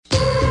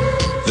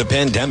The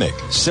pandemic,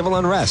 civil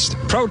unrest,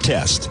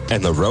 protest,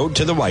 and the road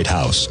to the White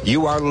House.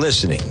 You are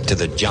listening to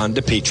The John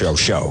DePetro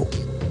Show.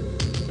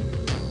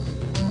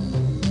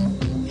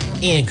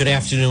 And good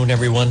afternoon,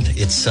 everyone.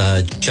 It's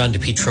John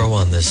DePetro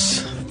on this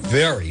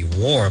very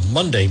warm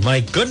Monday. My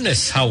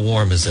goodness, how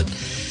warm is it?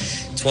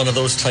 It's one of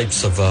those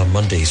types of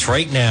Mondays.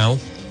 Right now,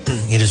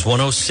 it is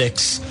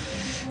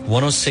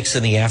 106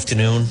 in the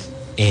afternoon.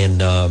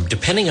 And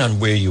depending on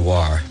where you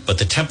are, but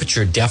the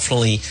temperature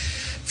definitely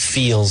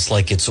feels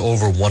like it's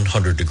over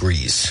 100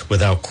 degrees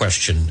without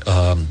question.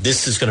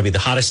 This is going to be the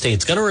hottest day.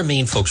 It's going to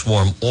remain, folks,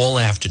 warm all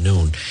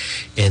afternoon.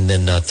 And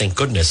then, thank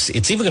goodness,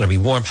 it's even going to be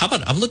warm. How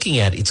about, I'm looking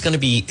at, it's going to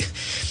be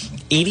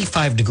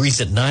 85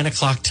 degrees at 9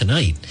 o'clock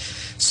tonight.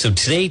 So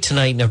today,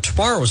 tonight, now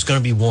tomorrow is going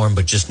to be warm,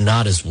 but just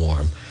not as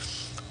warm.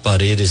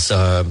 But it is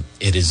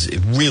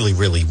really,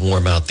 really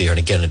warm out there. And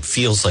again, it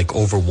feels like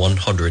over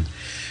 100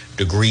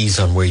 degrees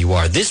on where you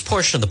are. This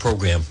portion of the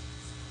program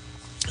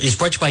is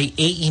brought to you by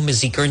A.E.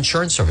 Mazika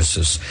Insurance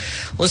Services.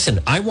 Listen,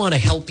 I want to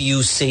help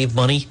you save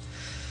money.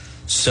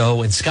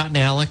 So, and Scott and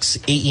Alex,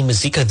 A.E.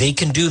 Mazika, they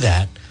can do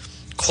that.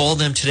 Call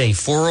them today,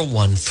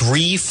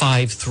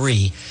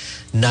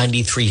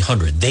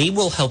 401-353-9300. They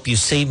will help you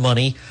save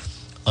money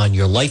on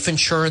your life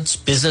insurance,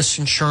 business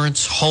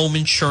insurance, home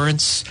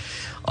insurance,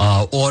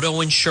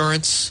 auto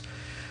insurance.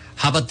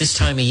 How about this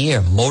time of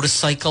year?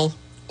 Motorcycle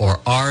or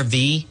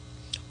RV?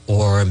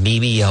 Or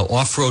maybe an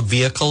off-road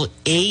vehicle,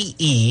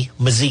 A.E.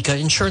 Mazika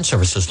Insurance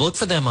Services. Look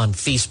for them on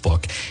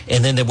Facebook.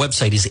 And then their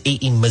website is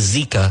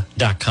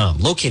aemazika.com.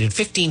 Located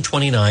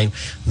 1529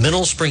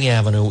 Middle Spring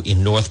Avenue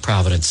in North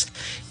Providence.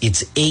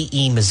 It's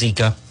A.E.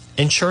 Mazika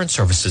Insurance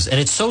Services. And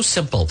it's so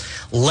simple.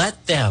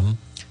 Let them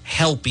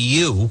help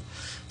you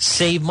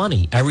save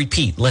money. I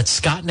repeat, let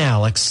Scott and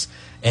Alex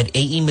at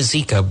A.E.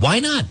 Mazika. Why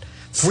not?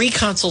 Free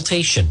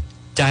consultation.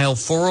 Dial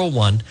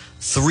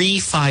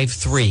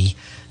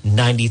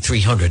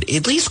 401-353-9300.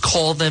 At least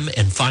call them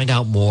and find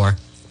out more.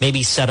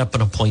 Maybe set up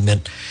an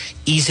appointment.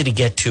 Easy to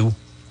get to.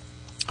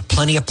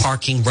 Plenty of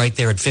parking right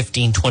there at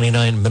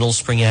 1529 Middle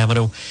Spring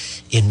Avenue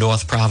in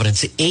North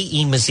Providence.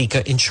 A.E.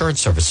 Mazika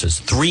Insurance Services,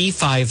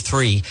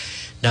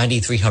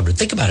 353-9300.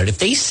 Think about it. If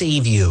they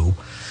save you,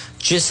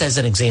 just as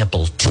an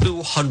example,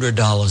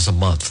 $200 a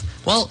month.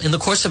 Well, in the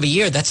course of a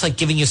year, that's like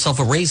giving yourself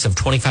a raise of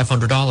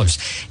 $2,500.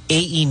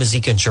 A.E.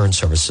 Mazika Insurance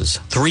Services,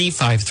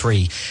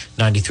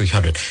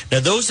 353-9300.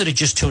 Now, those that are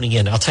just tuning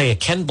in, I'll tell you,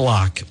 Ken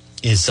Block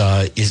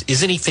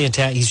isn't he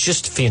fantastic? He's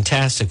just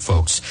fantastic,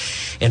 folks.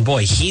 And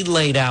boy, he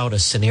laid out a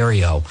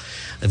scenario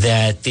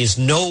that there's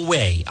no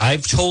way.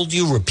 I've told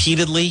you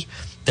repeatedly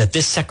that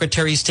this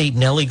Secretary of State,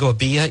 Nellie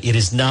Gorbea, it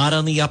is not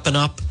on the up and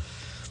up.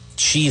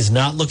 She is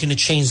not looking to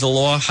change the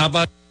law. How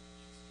about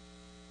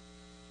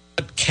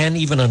Ken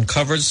even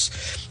uncovers?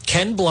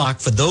 Ken Block,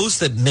 for those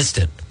that missed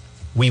it,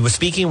 we were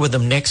speaking with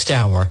him next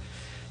hour,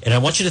 and I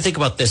want you to think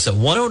about this at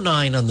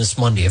 1:09 on this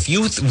Monday. If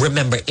you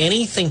remember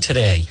anything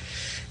today,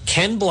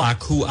 Ken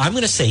Block, who I'm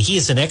going to say he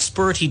is an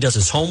expert, he does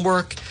his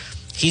homework,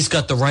 he's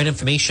got the right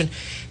information.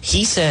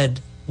 He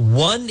said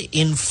 1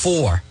 in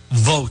 4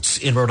 votes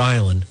in Rhode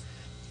Island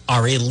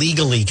are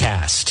illegally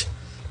cast.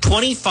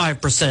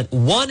 25%,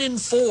 1 in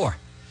 4,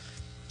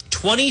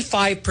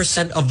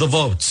 25% of the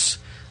votes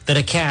that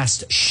are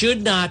cast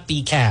should not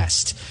be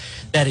cast.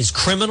 That is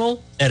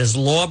criminal. That is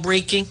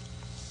law-breaking.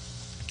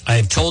 I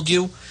have told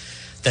you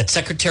that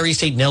Secretary of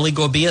State Nellie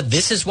Gorbea,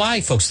 this is why,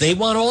 folks, they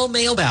want all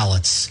mail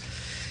ballots.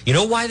 You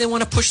know why they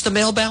want to push the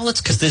mail ballots?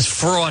 Because there's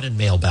fraud in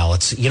mail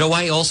ballots. You know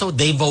why also?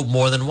 They vote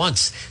more than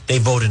once. They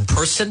vote in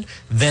person,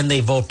 then they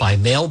vote by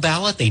mail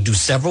ballot. They do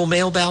several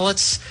mail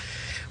ballots.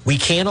 We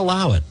can't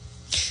allow it.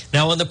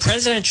 Now, on the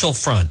presidential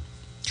front,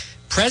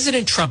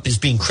 President Trump is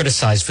being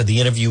criticized for the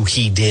interview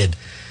he did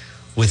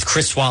with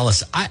Chris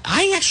Wallace.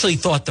 I actually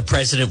thought the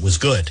president was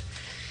good.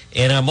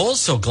 And I'm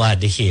also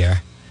glad to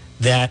hear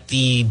that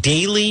the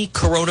daily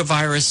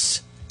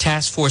coronavirus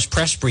task force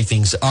press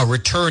briefings are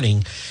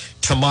returning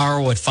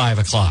tomorrow at 5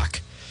 o'clock.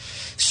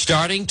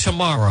 Starting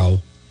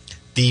tomorrow,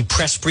 the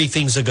press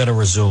briefings are going to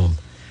resume.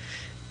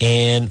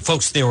 And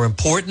folks, they're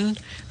important.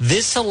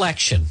 This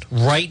election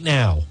right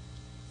now,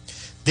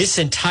 this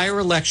entire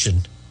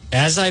election,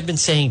 as I've been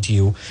saying to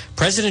you,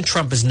 President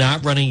Trump is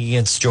not running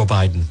against Joe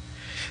Biden.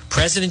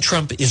 President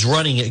Trump is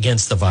running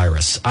against the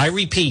virus. I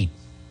repeat,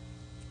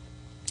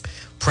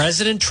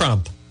 President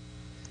Trump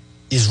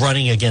is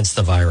running against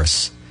the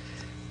virus.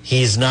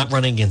 He is not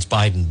running against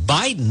Biden.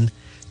 Biden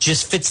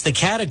just fits the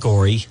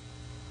category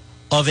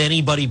of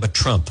anybody but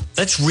Trump.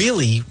 That's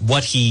really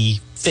what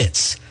he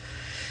fits.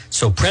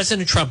 So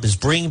President Trump is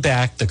bringing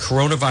back the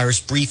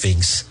coronavirus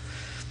briefings.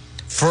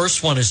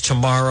 First one is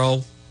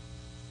tomorrow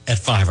at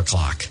 5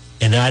 o'clock,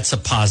 and that's a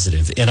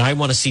positive. And I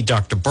want to see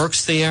Dr.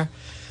 Birx there.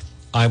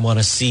 I want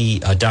to see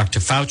Dr.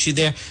 Fauci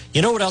there.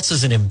 You know what else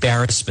is an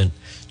embarrassment?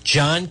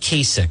 John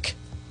Kasich,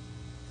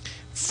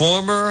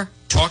 former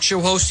talk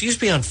show host, used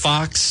to be on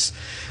Fox.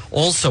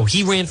 Also,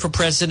 he ran for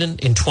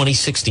president in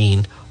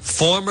 2016,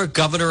 former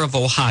governor of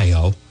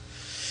Ohio.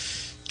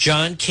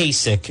 John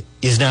Kasich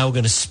is now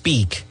going to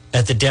speak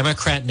at the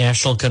Democrat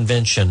National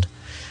Convention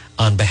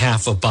on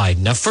behalf of Biden.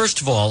 Now,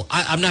 first of all,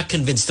 I'm not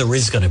convinced there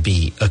is going to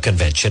be a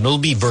convention. It'll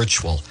be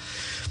virtual.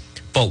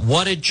 But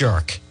what a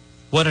jerk.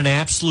 What an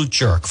absolute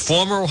jerk.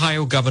 Former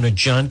Ohio Governor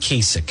John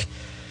Kasich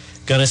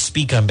going to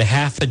speak on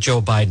behalf of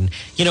Joe Biden.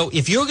 You know,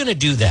 if you're going to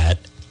do that,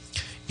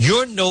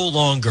 you're no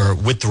longer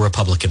with the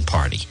Republican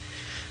Party.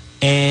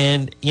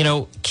 And, you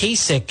know,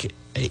 Kasich,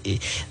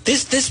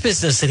 this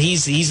business that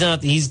he's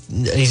not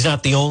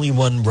the only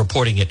one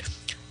reporting it,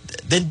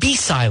 then be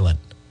silent.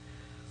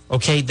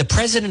 Okay, the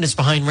president is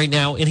behind right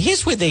now, and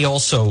here's where they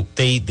also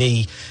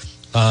they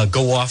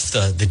go off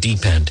the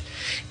deep end,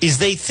 is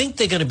they think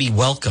they're going to be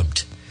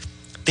welcomed.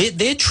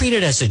 They're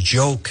treated as a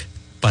joke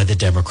by the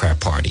Democrat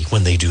Party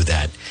when they do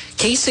that.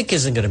 Kasich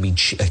isn't going to be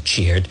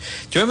cheered.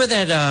 Do you remember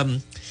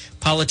that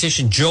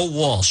politician Joe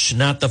Walsh,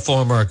 not the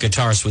former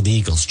guitarist with the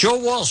Eagles? Joe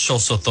Walsh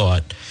also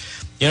thought,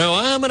 you know,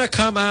 I'm going to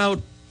come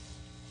out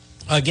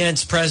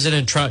against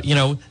President Trump. You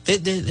know,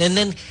 and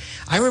then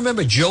I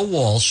remember Joe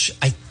Walsh.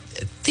 I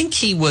think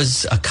he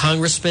was a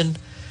congressman.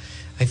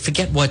 I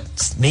forget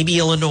what, maybe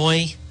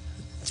Illinois,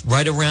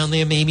 right around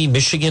there, maybe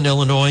Michigan,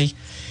 Illinois.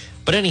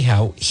 But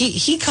anyhow,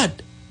 he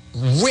got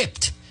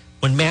ripped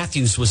when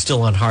Matthews was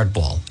still on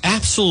hardball.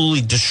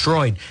 Absolutely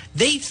destroyed.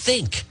 They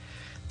think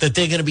that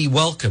they're going to be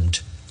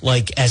welcomed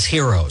like as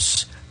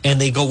heroes, and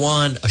they go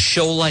on a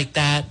show like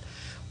that,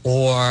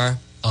 or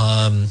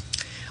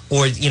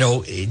you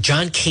know,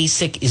 John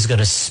Kasich is going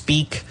to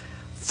speak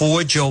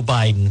for Joe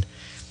Biden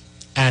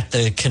at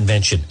the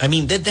convention. I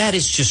mean, that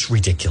is just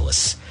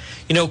ridiculous.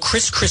 You know,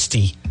 Chris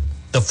Christie,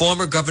 the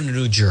former governor of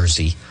New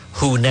Jersey,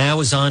 who now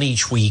is on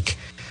each week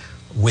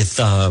with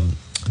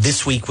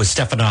this week with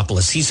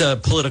Stephanopoulos. He's a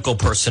political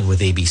person with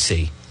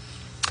ABC.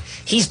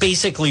 He's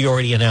basically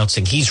already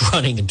announcing he's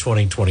running in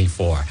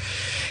 2024.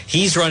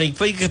 He's running.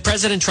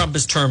 President Trump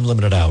is term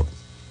limited out.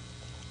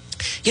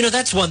 You know,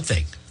 that's one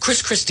thing.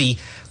 Chris Christie,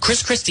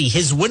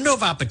 his window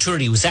of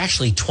opportunity was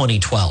actually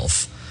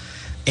 2012.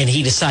 And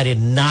he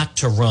decided not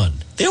to run.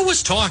 There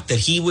was talk that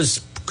he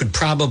could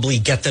probably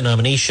get the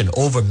nomination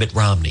over Mitt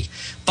Romney,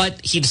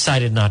 but he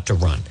decided not to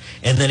run.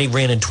 And then he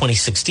ran in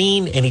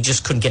 2016, and he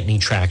just couldn't get any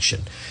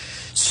traction.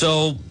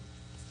 So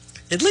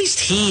at least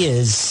he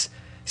is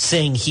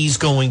saying he's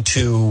going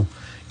to,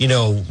 you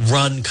know,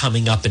 run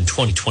coming up in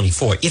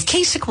 2024. If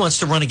Kasich wants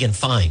to run again,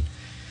 fine.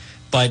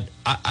 But,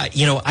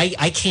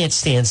 I can't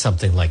stand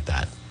something like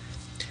that.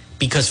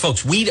 Because,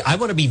 folks, I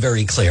want to be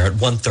very clear at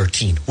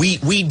 113.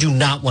 We do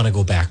not want to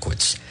go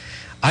backwards.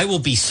 I will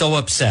be so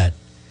upset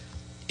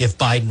if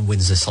Biden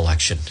wins this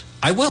election.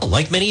 I will,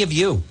 like many of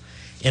you.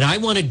 And I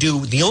want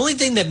to the only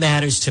thing that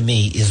matters to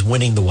me is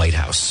winning the White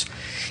House.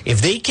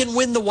 If they can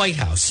win the White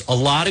House, a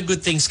lot of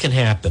good things can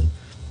happen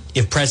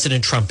if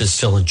President Trump is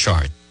still in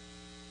charge.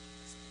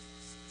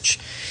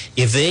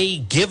 If they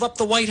give up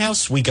the White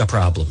House, we got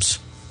problems.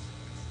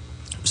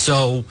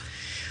 So...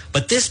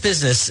 But this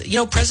business, you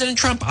know, President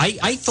Trump,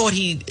 I thought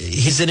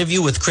his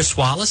interview with Chris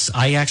Wallace,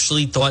 I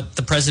actually thought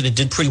the president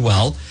did pretty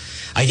well.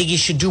 I think he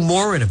should do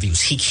more interviews.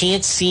 He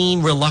can't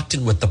seem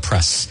reluctant with the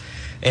press.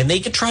 And they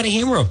could try to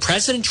hammer him.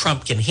 President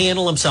Trump can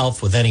handle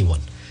himself with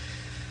anyone.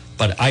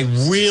 But I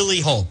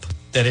really hope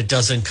that it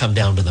doesn't come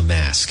down to the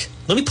mask.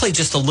 Let me play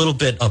just a little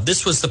bit of,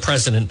 this was the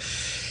president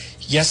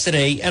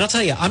yesterday. And I'll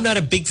tell you, I'm not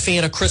a big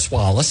fan of Chris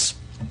Wallace.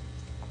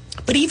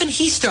 But even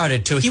he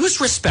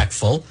was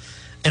respectful.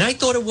 And I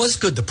thought it was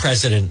good the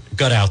president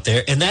got out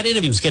there, and that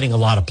interview was getting a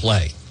lot of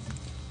play.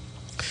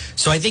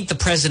 So I think the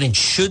president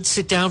should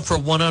sit down for a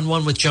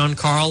one-on-one with John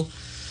Karl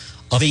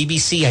of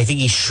ABC. I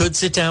think he should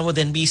sit down with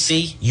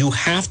NBC. You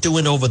have to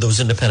win over those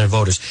independent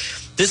voters.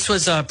 This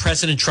was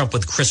President Trump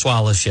with Chris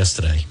Wallace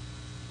yesterday.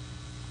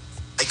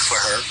 Like for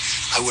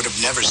her, I would have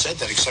never said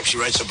that, except she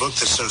writes a book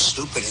that's so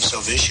stupid and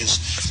so vicious,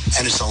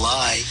 and it's a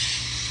lie.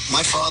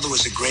 My father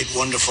was a great,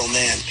 wonderful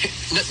man.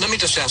 Let me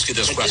just ask you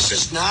this question.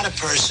 This is not a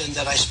person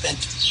that I spent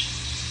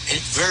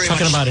very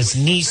talking much about his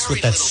niece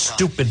with that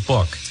stupid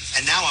book.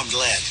 And now I'm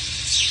glad.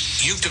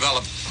 You've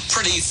developed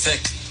pretty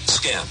thick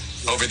skin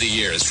over the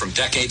years, from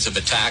decades of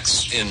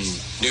attacks in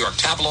New York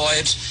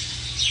tabloids,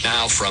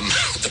 now from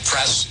the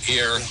press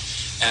here,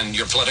 and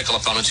your political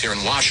opponents here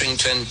in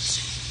Washington.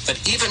 But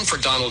even for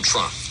Donald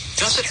Trump,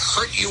 does it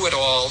hurt you at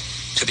all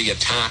to be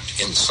attacked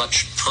in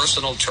such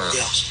personal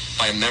terms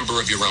by a member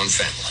of your own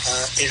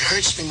family? It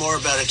hurts me more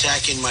about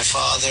attacking my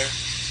father,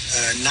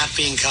 not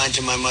being kind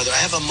to my mother. I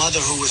have a mother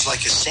who was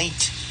like a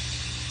saint.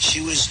 She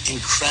was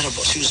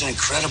incredible. She was an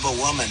incredible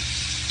woman.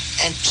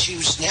 And she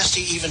was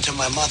nasty even to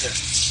my mother.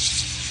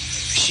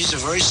 She's a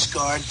very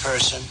scarred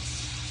person.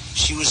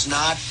 She was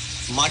not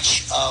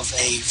much of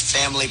a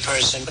family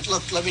person. But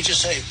look, let me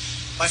just say,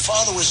 my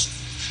father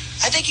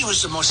I think he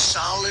was the most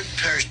solid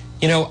person.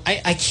 You know,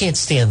 I can't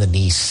stand the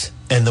niece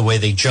and the way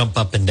they jump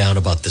up and down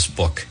about this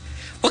book.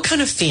 What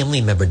kind of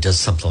family member does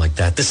something like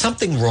that? There's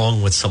something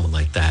wrong with someone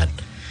like that.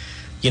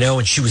 You know,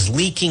 and she was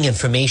leaking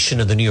information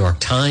to the New York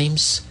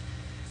Times.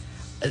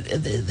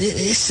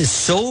 This is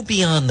so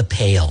beyond the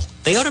pale.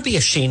 They ought to be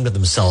ashamed of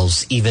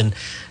themselves even.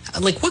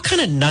 Like, what kind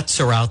of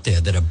nuts are out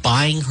there that are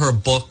buying her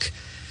book?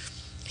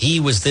 he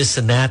was this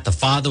and that. The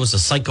father was a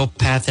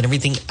psychopath and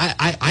everything.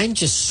 I'm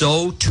just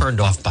so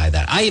turned off by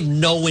that. I have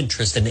no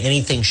interest in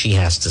anything she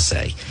has to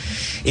say.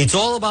 It's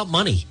all about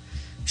money.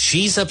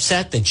 She's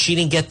upset that she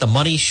didn't get the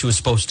money she was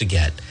supposed to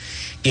get.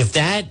 If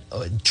that,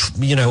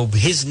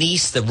 his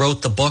niece that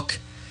wrote the book,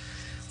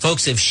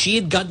 folks, if she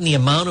had gotten the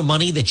amount of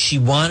money that she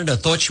wanted or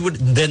thought she would,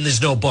 then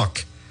there's no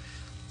book.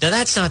 Now,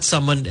 that's not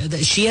someone,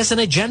 she has an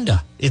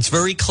agenda. It's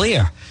very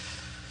clear.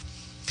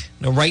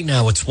 Now, right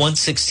now, it's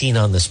 1:16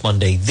 on this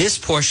Monday. This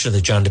portion of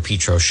the John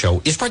DePietro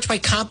Show is brought to you by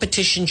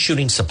Competition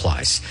Shooting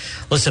Supplies.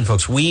 Listen,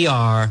 folks,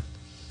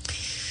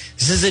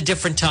 this is a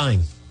different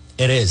time.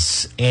 It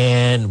is.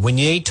 And when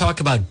you talk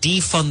about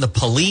defund the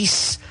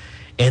police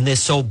and they're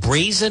so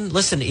brazen,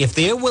 listen, if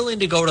they're willing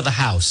to go to the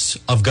house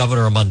of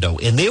Governor Raimondo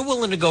and they're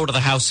willing to go to the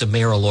house of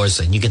Mayor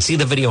Elorza, and you can see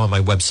the video on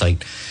my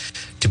website,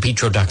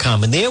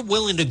 DePietro.com, and they're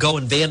willing to go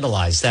and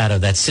vandalize that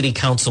of that city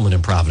councilman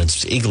in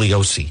Providence,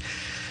 Igliosi.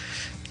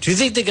 Do you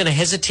think they're going to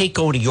hesitate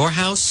going to your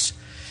house?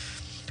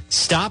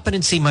 Stop in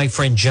and see my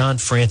friend John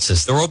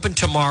Francis. They're open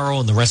tomorrow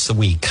and the rest of the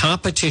week.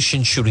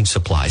 Competition Shooting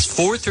Supplies,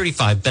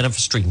 435 Benefit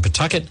Street in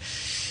Pawtucket.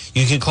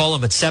 You can call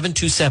them at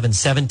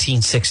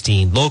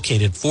 727-1716,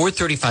 located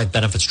 435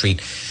 Benefit Street.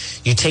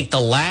 You take the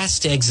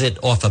last exit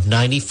off of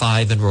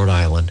 95 in Rhode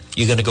Island.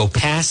 You're going to go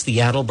past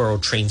the Attleboro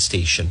train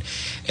station,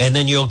 and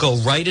then you'll go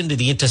right into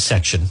the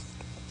intersection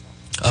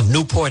of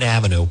Newport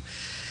Avenue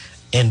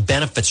and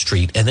Benefit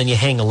Street, and then you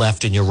hang a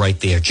left and you're right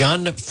there.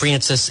 John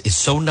Francis is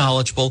so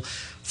knowledgeable.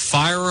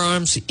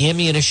 Firearms,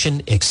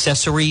 ammunition,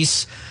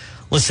 accessories.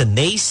 Listen,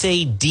 they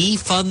say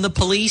defund the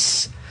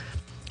police.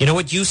 You know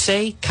what you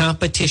say?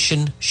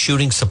 Competition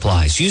Shooting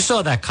Supplies. You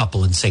saw that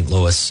couple in St.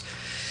 Louis.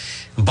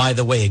 By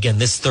the way, again,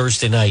 this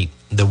Thursday night,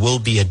 there will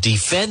be a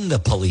Defend the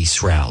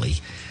Police rally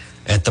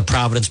at the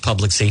Providence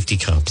Public Safety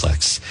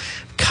Complex.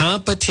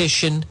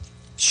 Competition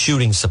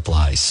Shooting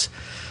Supplies.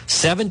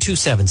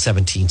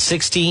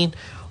 727-1716,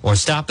 or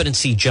stop in and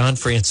see John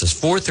Francis,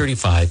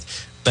 435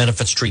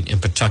 Benefit Street in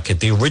Pawtucket.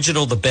 The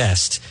original, the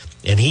best,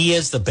 and he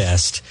is the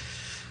best.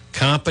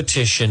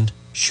 Competition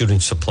Shooting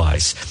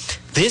Supplies.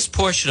 This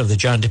portion of the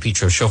John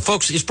DePietro Show,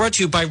 folks, is brought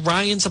to you by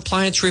Ryan's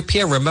Appliance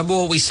Repair. Remember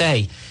what we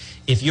say.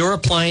 If your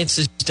appliance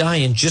is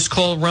dying, just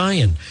call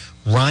Ryan.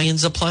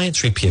 Ryan's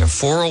Appliance Repair,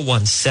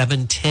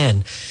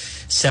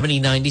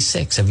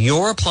 401-710-7096. If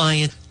your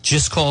appliance,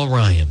 just call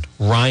Ryan.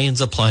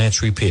 Ryan's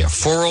Appliance Repair,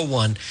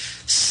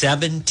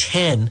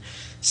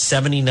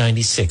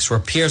 401-710-7096.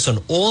 Repairs on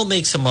all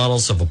makes and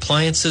models of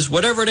appliances,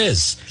 whatever it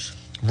is,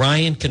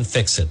 Ryan can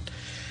fix it.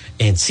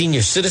 And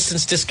senior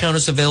citizens discount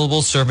is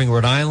available, serving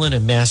Rhode Island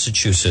and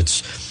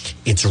Massachusetts.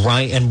 It's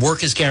Ryan, and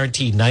work is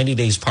guaranteed, 90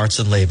 days parts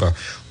and labor.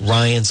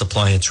 Ryan's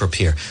Appliance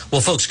Repair.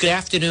 Well, folks, good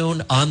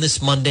afternoon on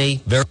this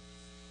Monday. Very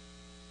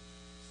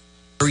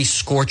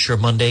scorcher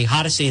Monday,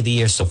 hottest day of the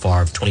year so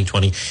far of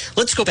 2020.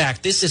 Let's go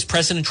back. This is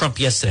President Trump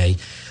yesterday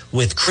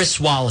with Chris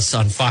Wallace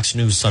on Fox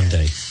News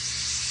Sunday.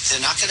 They're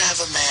not going to have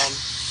a man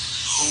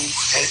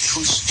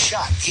who's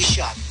shot. He's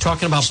shot.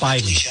 Talking about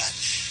Biden. Shot.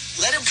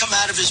 Let him come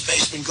out of his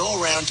basement, go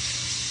around.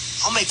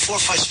 I'll make 4 or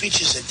 5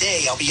 speeches a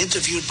day. I'll be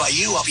interviewed by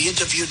you. I'll be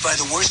interviewed by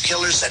the worst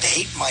killers that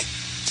hate my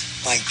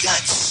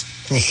guts.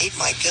 They hate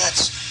my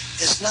guts.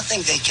 There's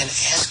nothing they can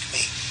ask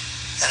me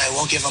that I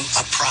won't give them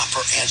a proper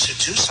answer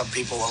to. Some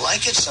people will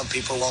like it. Some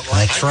people won't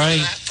like it. That's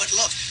right. But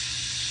look,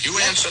 you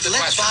answer the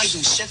let questions.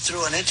 Biden sit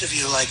through an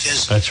interview like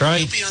this. That's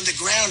right. He'll be on the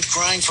ground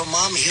crying for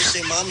mommy. He'll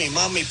say, mommy,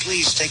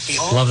 please take me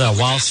home. Love that.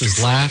 Wallace's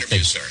laughing.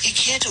 He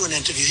can't do an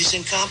interview. He's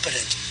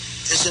incompetent.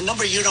 There's a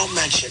number you don't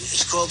mention.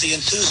 It's called the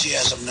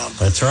enthusiasm number.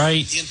 That's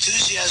right. The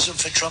enthusiasm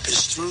for Trump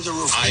is through the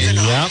roof. I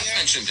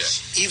mentioned it.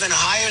 Even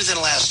higher than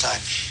last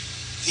time.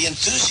 The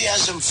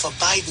enthusiasm for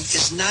Biden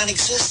is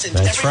non-existent.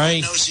 That's Everyone right.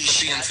 knows he's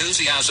The shot.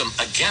 enthusiasm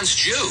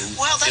against you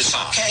That's is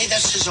high. okay.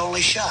 That's his only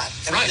shot.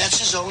 I mean, Right. that's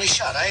his only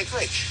shot. I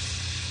agree.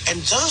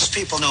 And those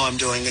people know I'm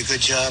doing a good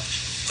job,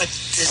 but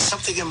there's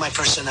something in my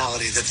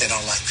personality that they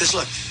don't like. Because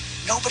look,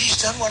 nobody's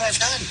done what I've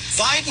done.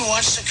 Biden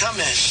wants to come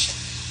in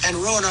and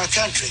ruin our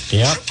country.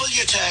 Yep. Triple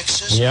your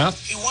taxes. Yep.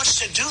 He wants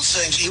to do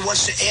things. He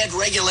wants to add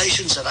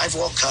regulations that I've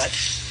all cut.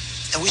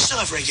 And we still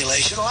have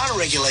regulation, a lot of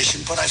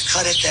regulation, but I've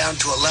cut it down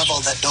to a level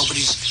that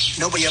nobody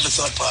ever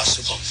thought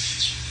possible.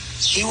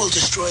 He will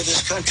destroy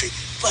this country,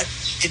 but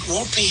it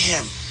won't be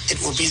him.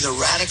 It will be the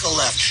radical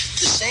left.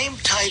 The same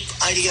type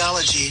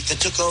ideology that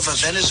took over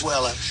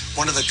Venezuela,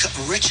 one of the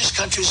richest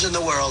countries in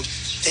the world.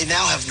 They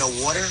now have no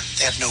water,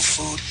 they have no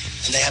food,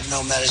 and they have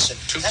no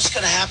medicine. That's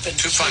going to happen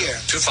Two here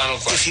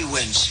final if questions. he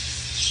wins.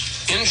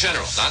 In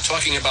general, not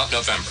talking about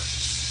November,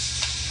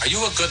 are you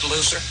a good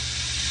loser?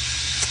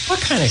 What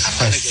kind of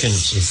question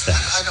is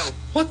that? I don't.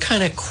 What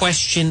kind of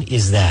question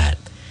is that?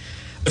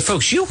 But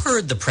folks, you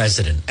heard the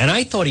president, and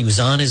I thought he was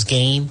on his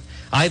game.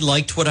 I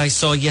liked what I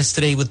saw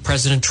yesterday with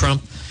President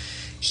Trump.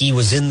 He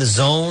was in the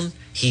zone.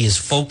 He is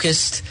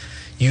focused,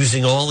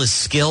 using all his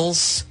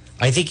skills.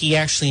 I think he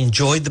actually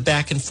enjoyed the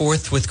back and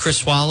forth with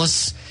Chris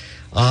Wallace.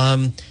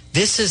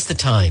 This is the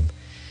time.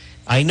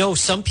 I know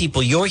some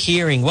people you're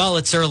hearing, well,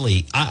 it's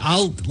early.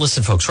 I'll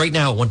listen, folks, right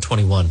now at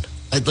 1:21.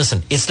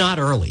 listen, it's not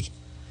early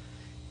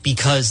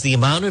because the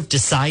amount of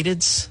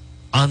decideds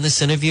on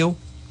this interview,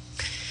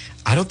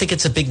 I don't think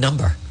it's a big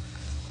number.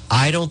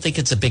 I don't think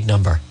it's a big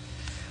number.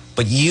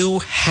 But you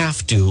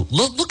have to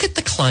look at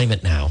the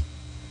climate now.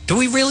 Do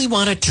we really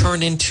want to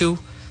turn into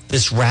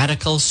this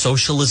radical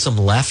socialism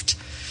left?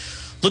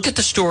 Look at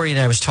the story, and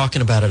I was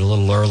talking about it a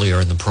little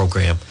earlier in the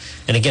program.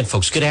 And again,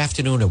 folks, good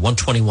afternoon at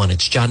 1:21.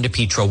 It's John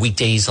DePietro,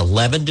 weekdays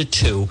 11 to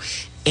 2,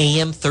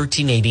 AM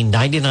 1380,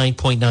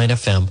 99.9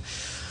 FM.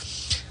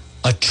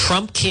 A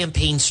Trump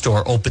campaign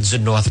store opens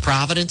in North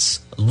Providence.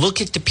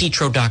 Look at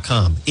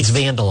DePietro.com. It's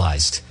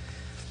vandalized.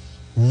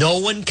 No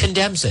one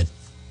condemns it.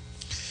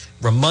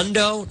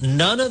 Raimondo,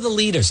 none of the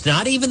leaders,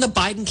 not even the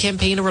Biden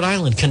campaign in Rhode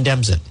Island,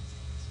 condemns it.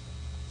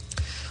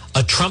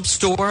 A Trump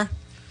store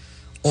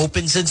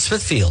opens in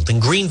Smithfield, in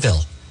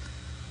Greenville.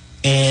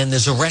 And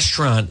there's a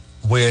restaurant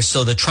where,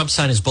 so the Trump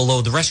sign is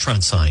below the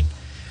restaurant sign.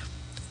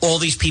 All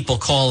these people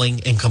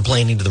calling and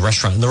complaining to the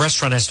restaurant. And the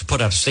restaurant has to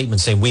put out a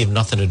statement saying, we have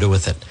nothing to do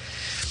with it.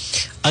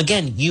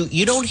 Again,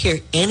 you don't hear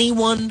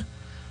anyone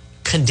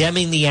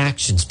condemning the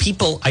actions.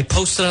 People, I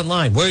posted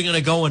online, we're going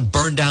to go and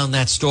burn down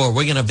that store.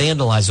 We're going to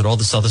vandalize it, all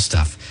this other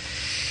stuff.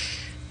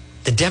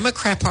 The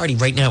Democrat Party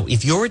right now,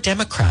 if you're a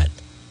Democrat,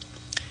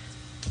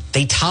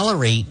 they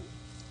tolerate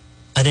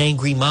an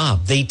angry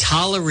mob. They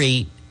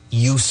tolerate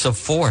use of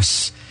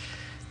force.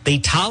 They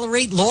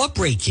tolerate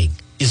law-breaking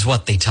is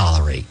what they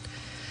tolerate.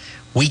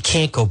 We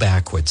can't go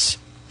backwards.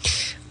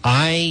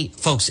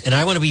 Folks, and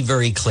I want to be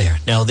very clear.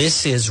 Now,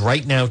 this is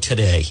right now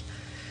today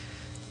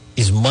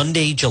is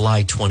Monday,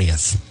 July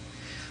 20th.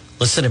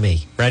 Listen to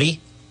me.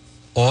 Ready?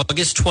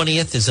 August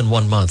 20th is in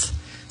 1 month.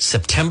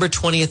 September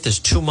 20th is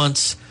 2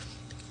 months.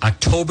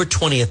 October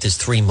 20th is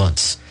 3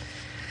 months.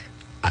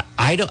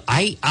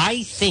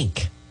 I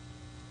think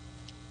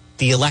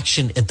the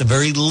election, at the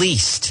very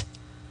least,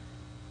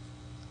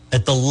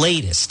 at the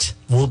latest,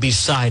 will be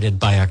decided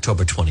by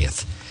October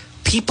 20th.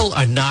 People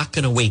are not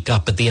going to wake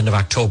up at the end of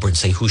October and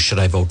say, who should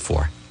I vote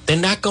for? They're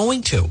not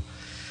going to.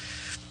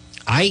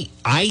 I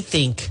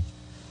think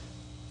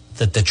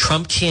that the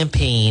Trump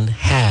campaign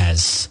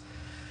has,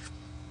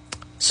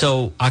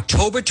 so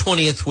October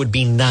 20th would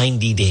be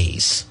 90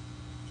 days.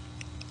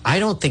 I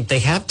don't think they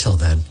have till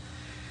then.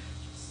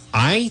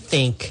 I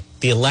think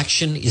the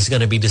election is going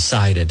to be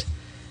decided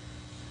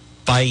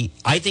by,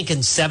 I think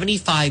in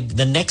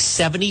the next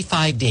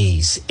 75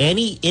 days,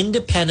 any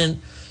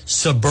independent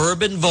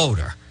suburban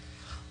voter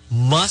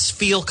must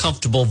feel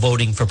comfortable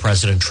voting for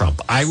President Trump.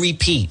 I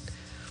repeat,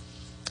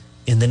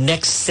 in the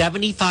next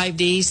 75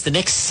 days, the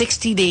next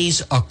 60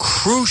 days are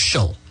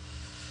crucial.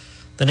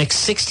 The next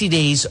 60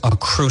 days are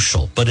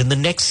crucial. But in the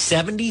next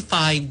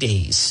 75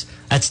 days,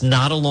 that's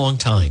not a long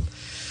time.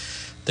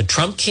 The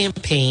Trump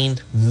campaign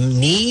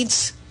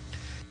needs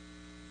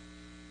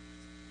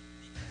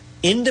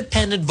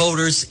independent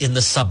voters in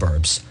the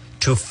suburbs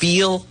to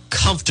feel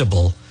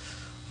comfortable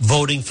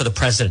voting for the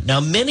president. Now,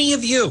 many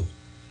of you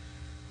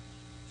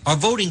are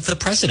voting for the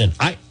president.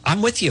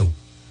 I'm with you.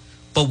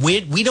 But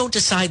we don't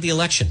decide the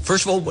election.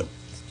 First of all,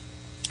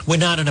 we're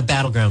not in a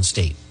battleground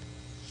state.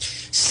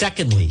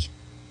 Secondly,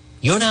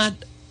 you're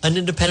not an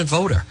independent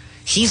voter.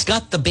 He's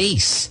got the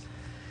base.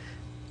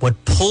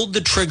 What pulled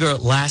the trigger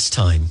last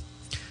time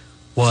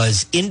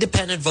was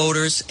independent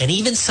voters and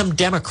even some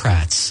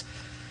Democrats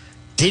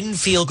didn't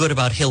feel good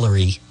about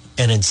Hillary,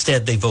 and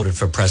instead they voted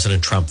for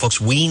President Trump.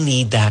 Folks, we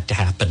need that to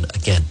happen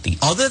again. The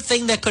other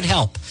thing that could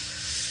help,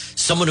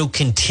 someone who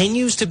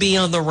continues to be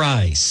on the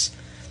rise,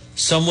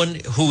 someone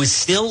who is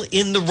still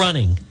in the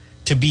running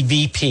to be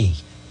VP,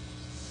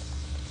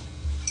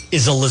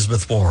 is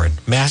Elizabeth Warren,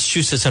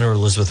 Massachusetts Senator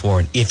Elizabeth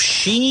Warren. If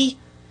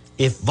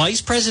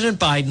Vice President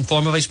Biden,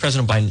 former Vice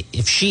President Biden,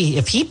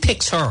 if he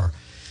picks her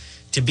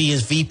to be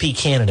his VP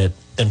candidate,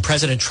 then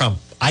President Trump,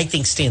 I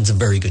think, stands a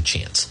very good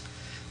chance.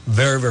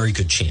 Very, very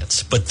good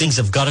chance. But things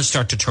have got to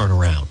start to turn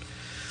around.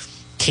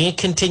 Can't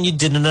continue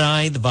to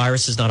deny the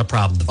virus is not a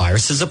problem. The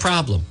virus is a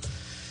problem.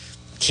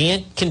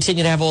 Can't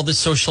continue to have all this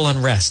social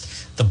unrest.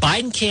 The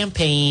Biden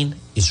campaign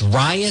is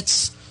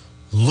riots,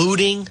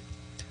 looting,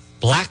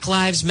 Black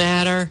Lives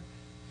Matter,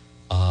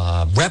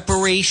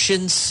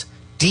 reparations,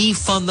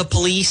 defund the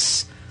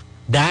police.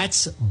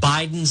 That's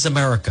Biden's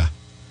America.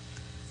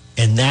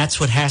 And that's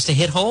what has to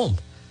hit home.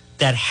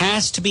 That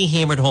has to be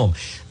hammered home.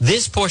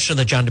 This portion of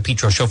the John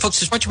DePietro Show,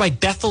 folks, is brought to you by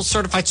Bethel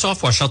Certified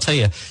Soft Wash. I'll tell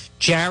you,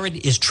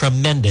 Jared is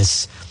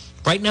tremendous.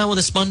 Right now on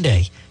this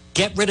Monday,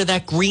 get rid of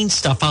that green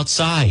stuff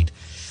outside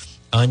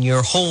on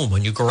your home,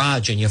 on your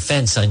garage, on your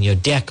fence, on your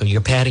deck, on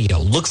your patio.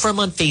 Look for him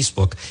on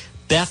Facebook,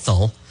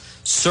 Bethel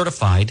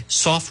Certified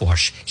Soft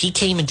Wash. He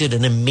came and did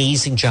an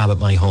amazing job at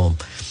my home.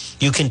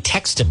 You can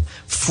text him.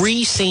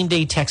 Free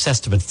same-day text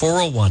estimate,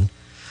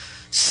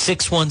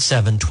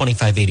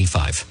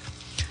 401-617-2585.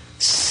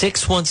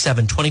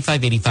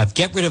 617-2585.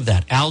 Get rid of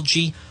that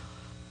algae,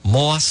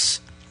 moss,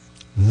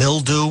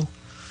 mildew,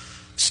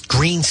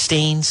 green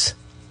stains.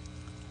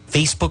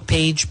 Facebook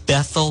page,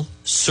 Bethel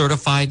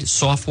Certified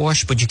Soft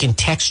Wash. But you can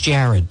text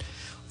Jared,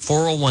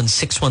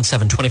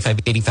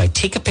 401-617-2585.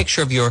 Take a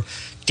picture of your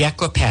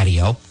deck or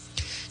patio.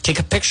 Take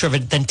a picture of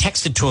it, then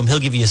text it to him. He'll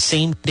give you a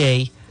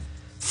same-day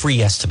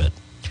free estimate.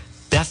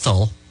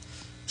 Bethel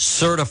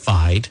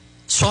Certified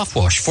Soft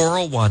Wash,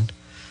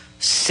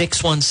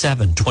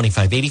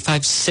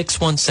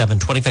 401-617-2585,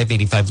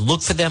 617-2585.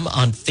 Look for them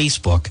on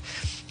Facebook.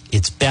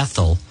 It's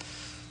Bethel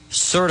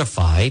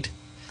Certified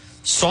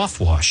Soft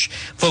Wash.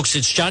 Folks,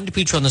 it's John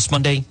DePietro on this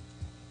Monday.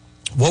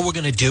 What we're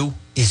going to do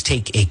is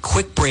take a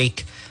quick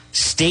break.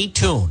 Stay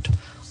tuned.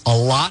 A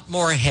lot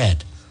more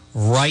ahead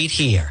right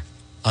here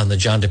on the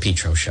John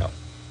DePietro Show.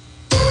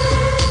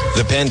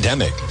 The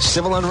pandemic,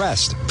 civil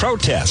unrest,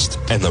 protest,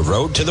 and the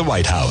road to the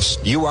White House.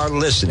 You are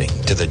listening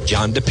to the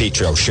John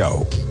DePietro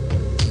Show.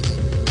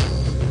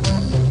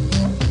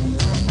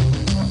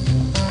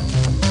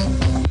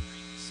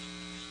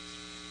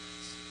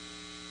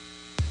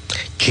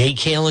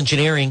 JKL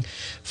Engineering.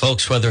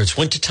 Folks, whether it's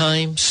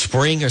wintertime,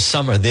 spring, or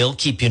summer, they'll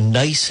keep you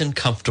nice and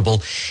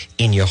comfortable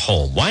in your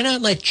home. Why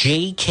not let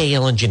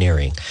JKL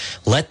Engineering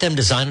let them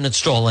design and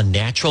install a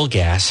natural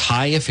gas,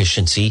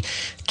 high-efficiency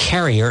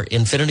Carrier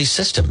Infinity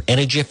system?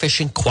 Energy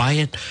efficient,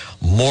 quiet,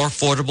 more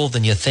affordable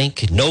than you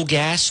think. No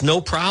gas, no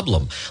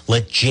problem.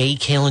 Let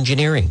JKL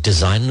Engineering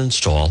design and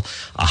install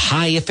a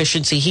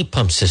high-efficiency heat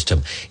pump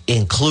system,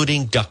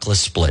 including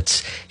ductless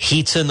splits.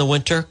 Heats in the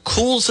winter,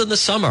 cools in the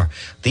summer.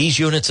 These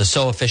units are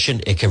so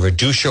efficient, it can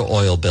reduce your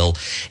oil bill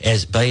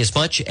by as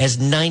much as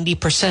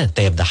 90%.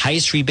 They have the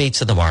highest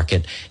rebates in the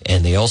market,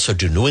 and they also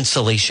do new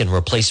installation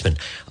replacement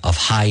of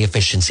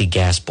high-efficiency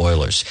gas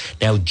boilers.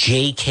 Now,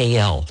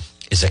 JKL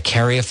is a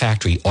Carrier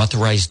Factory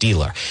authorized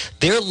dealer.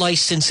 They're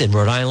licensed in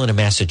Rhode Island and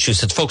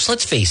Massachusetts. Folks,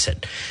 let's face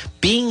it.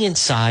 Being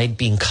inside,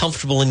 being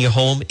comfortable in your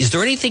home, is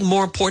there anything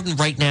more important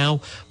right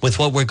now with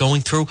what we're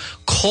going through?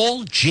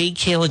 Call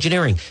JKL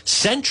Engineering.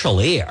 Central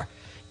Air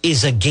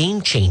is a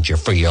game changer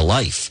for your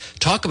life.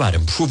 Talk about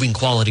improving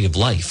quality of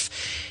life.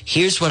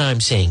 Here's what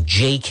I'm saying.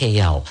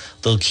 JKL,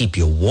 they'll keep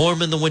you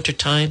warm in the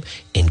wintertime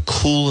and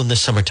cool in the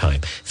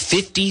summertime.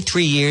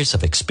 53 years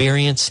of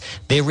experience.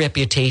 Their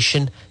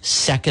reputation,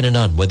 second to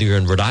none. Whether you're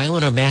in Rhode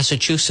Island or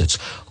Massachusetts,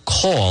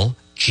 call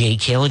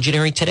JKL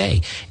Engineering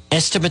today.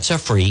 Estimates are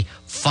free.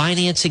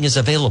 Financing is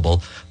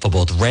available for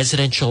both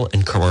residential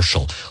and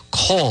commercial.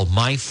 Call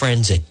my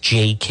friends at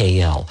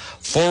JKL,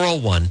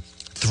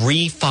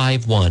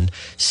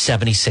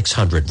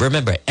 401-351-7600.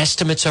 Remember,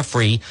 estimates are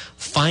free.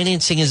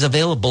 Financing is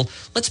available.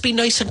 Let's be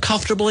nice and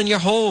comfortable in your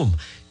home.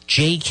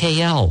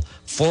 JKL,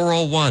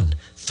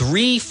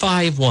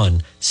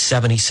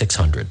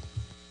 401-351-7600.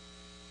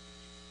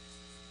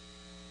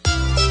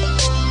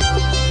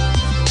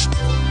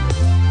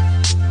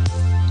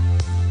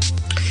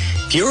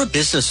 If you're a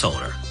business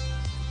owner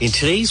in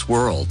today's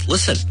world,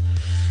 listen,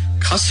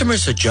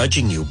 customers are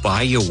judging you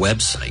by your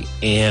website.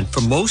 And for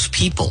most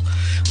people,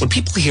 when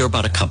people hear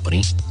about a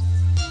company,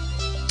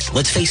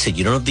 let's face it,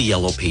 you don't have the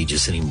yellow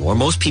pages anymore.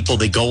 Most people,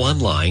 they go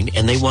online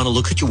and they want to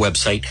look at your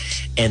website,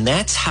 and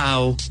that's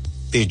how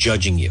they're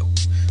judging you.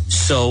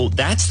 So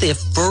that's their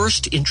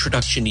first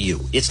introduction to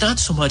you. It's not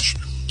so much,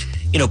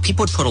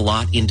 people would put a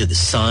lot into the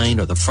sign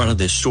or the front of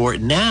their store.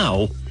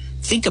 Now,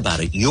 think about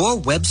it. Your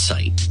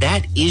website,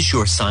 that is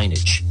your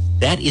signage.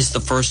 That is the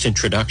first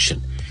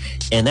introduction.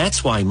 And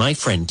that's why my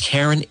friend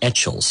Karen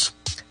Etchels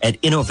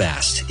at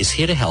Innovast is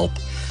here to help.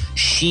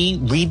 She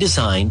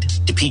redesigned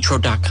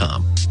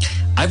DePietro.com.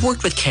 I've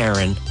worked with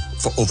Karen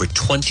for over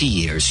 20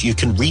 years. You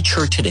can reach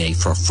her today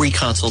for a free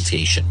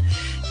consultation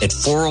at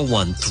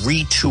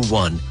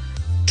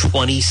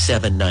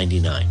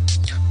 401-321-2799.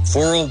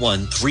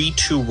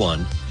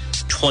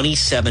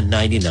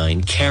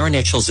 401-321-2799. Karen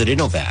Etchels at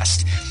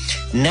Innovast.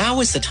 Now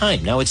is the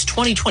time. Now it's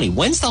 2020.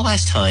 When's the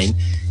last time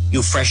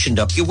you freshened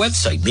up your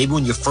website? Maybe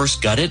when you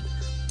first got it,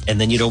 and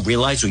then you don't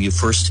realize, or you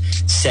first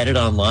set it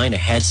online or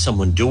had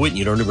someone do it and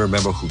you don't even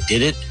remember who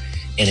did it,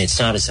 and it's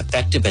not as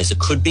effective as it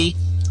could be.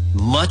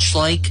 Much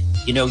like,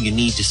 you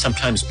need to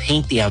sometimes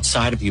paint the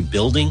outside of your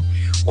building,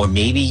 or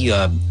maybe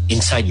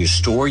inside your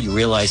store, you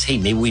realize, hey,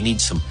 maybe we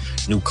need some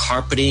new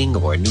carpeting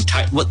or a new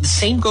type. Well, the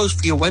same goes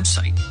for your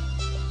website.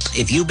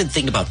 If you've been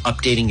thinking about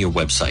updating your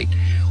website,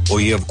 or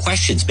you have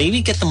questions,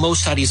 maybe get the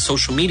most out of your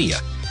social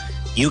media,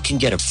 you can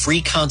get a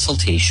free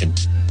consultation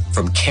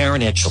from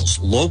Karen Etchels,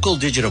 local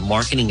digital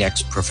marketing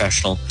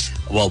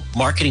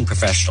marketing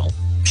professional.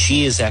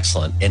 She is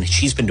excellent, and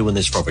she's been doing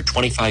this for over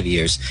 25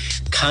 years.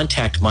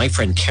 Contact my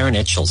friend Karen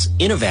Etchels,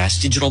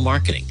 Innovast Digital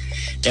Marketing.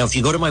 Now, if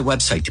you go to my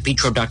website,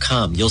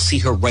 DePietro.com, you'll see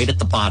her right at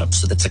the bottom.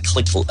 So that's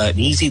an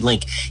easy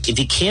link. If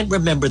you can't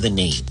remember the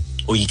name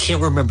or you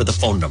can't remember the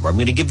phone number, I'm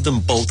going to give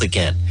them both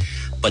again.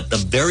 But the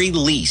very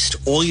least,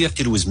 all you have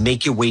to do is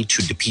make your way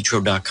to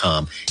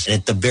DePietro.com, and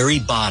at the very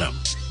bottom,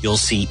 you'll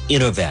see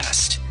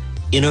Innovast.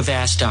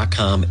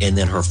 Innovast.com, and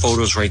then her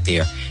photos right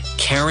there.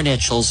 Karen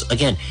Etchels,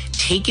 again,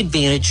 take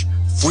advantage,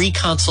 free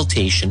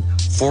consultation,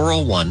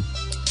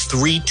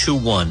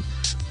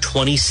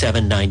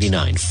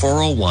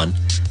 401-321-2799,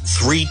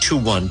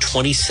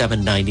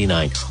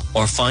 401-321-2799,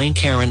 or find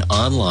Karen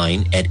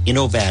online at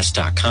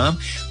Innovast.com.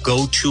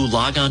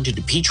 Log on to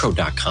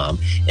DePietro.com,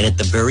 and at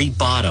the very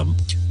bottom,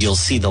 you'll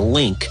see the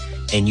link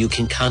and you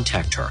can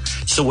contact her.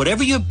 So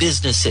whatever your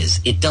business is,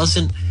 it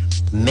doesn't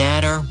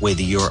matter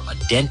whether you're a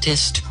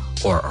dentist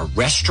or a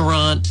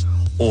restaurant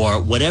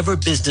or whatever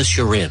business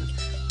you're in.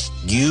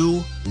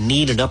 You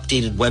need an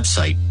updated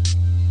website.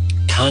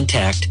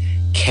 Contact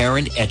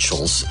Karen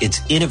Etchels. It's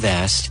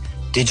Innovast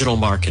Digital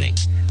Marketing.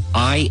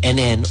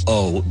 INNOVAST,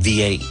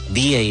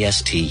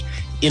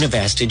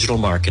 Innovast Digital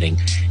Marketing.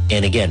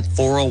 And again,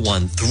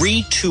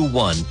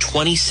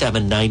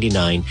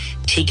 401-321-2799.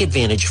 Take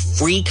advantage,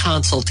 free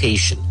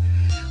consultation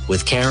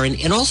with Karen.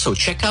 And also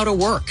check out her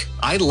work.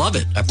 I love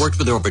it. I've worked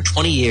with her over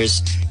 20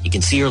 years. You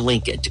can see her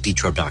link at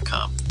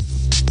DePietro.com.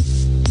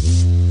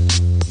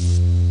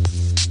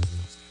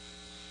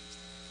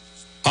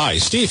 Hi,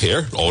 Steve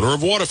here, owner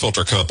of Water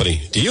Filter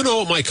Company. Do you know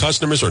what my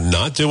customers are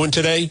not doing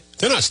today?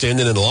 They're not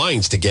standing in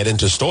lines to get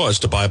into stores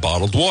to buy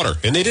bottled water,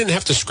 and they didn't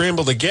have to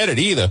scramble to get it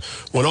either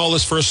when all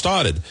this first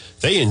started.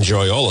 They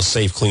enjoy all the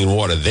safe, clean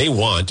water they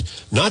want,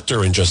 not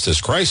during just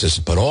this crisis,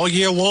 but all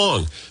year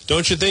long.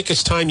 Don't you think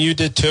it's time you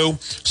did too?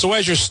 So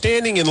as you're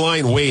standing in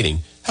line waiting,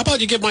 how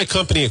about you give my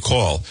company a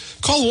call?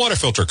 Call Water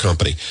Filter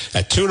Company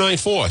at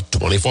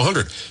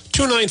 294-2400,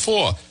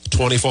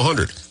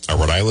 294-2400. A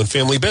Rhode Island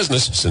family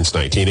business since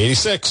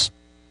 1986.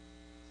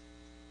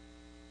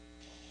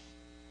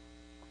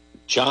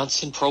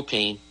 Johnson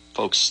Propane.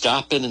 Folks,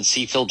 stop in and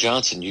see Phil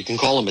Johnson. You can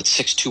call him at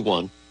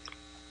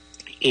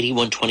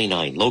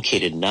 621-8129,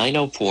 located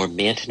 904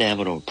 Manton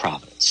Avenue in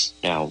Providence.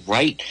 Now,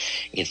 right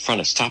in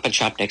front of Stop and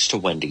Shop next to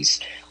Wendy's.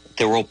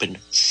 They're open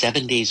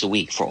 7 days a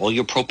week for all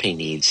your propane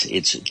needs.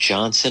 It's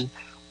Johnson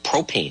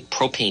Propane.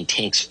 Propane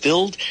tanks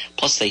filled,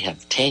 plus they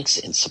have tanks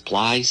and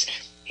supplies.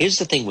 Here's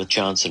the thing with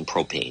Johnson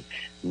Propane.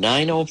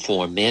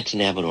 904 Manton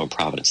Avenue in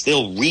Providence.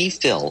 They'll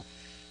refill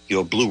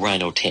your Blue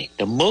Rhino tank.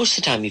 Now, most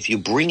of the time, if you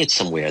bring it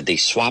somewhere, they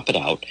swap it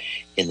out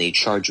and they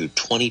charge you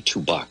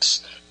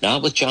 $22.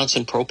 Not with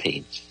Johnson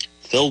Propane.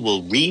 Phil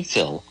will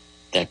refill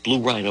that Blue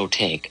Rhino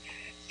tank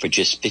for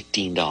just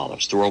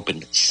 $15. They're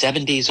open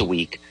 7 days a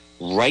week,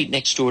 right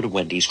next door to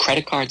Wendy's.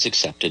 Credit cards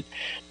accepted,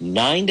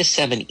 9 to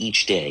 7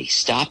 each day.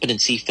 Stop in and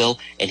see Phil,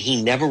 and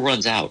he never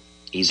runs out.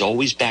 He's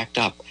always backed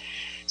up.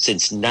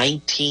 Since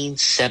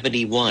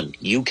 1971,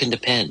 you can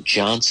depend.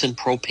 Johnson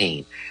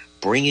Propane.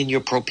 Bring in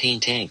your propane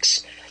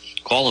tanks.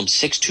 Call him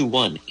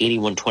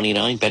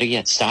 621-8129. Better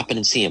yet, stop in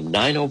and see him.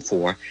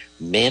 904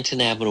 Manton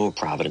Avenue in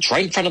Providence,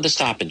 right in front of the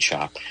Stop and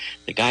Shop.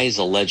 The guy is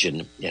a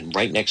legend, and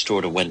right next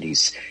door to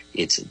Wendy's,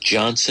 it's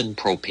Johnson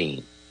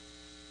Propane.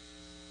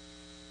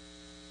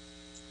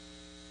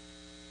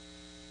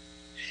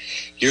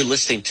 You're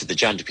listening to the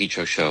John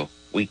DePietro Show.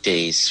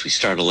 Weekdays, we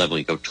start at 11,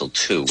 we go till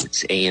 2.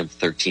 It's AM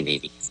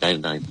 1380,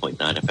 99.9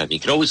 FM. You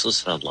can always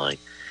listen online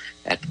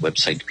at the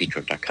website,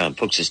 DePietro.com.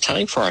 Folks, it's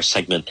time for our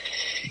segment.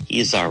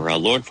 He is our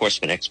law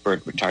enforcement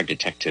expert, retired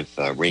detective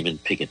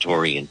Raymond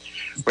Pigatori. And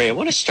Ray, I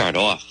want to start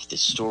off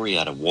this story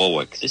out of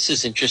Warwick. This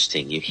is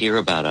interesting. You hear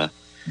about a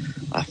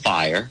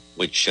fire,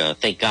 which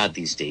thank God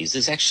these days,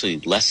 there's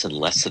actually less and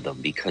less of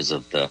them because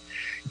of the,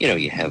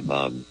 you have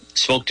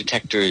smoke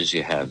detectors,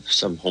 you have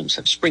some homes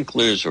have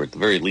sprinklers, or at the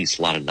very least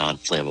a lot of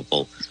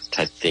non-flammable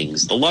type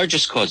things. The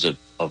largest cause of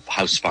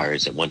house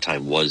fires at one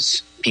time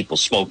was people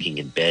smoking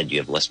in bed. You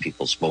have less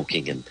people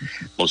smoking, and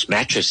most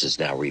mattresses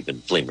now are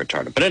even flame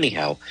retardant. But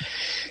anyhow,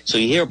 so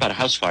you hear about a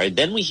house fire,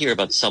 then we hear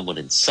about someone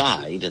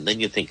inside, and then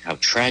you think how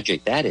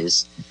tragic that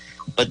is.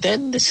 But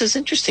then this is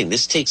interesting.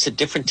 This takes a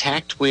different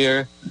tact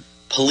where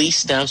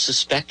police now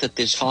suspect that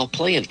there's foul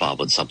play involved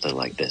with something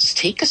like this.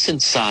 Take us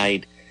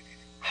inside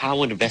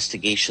how an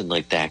investigation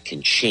like that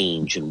can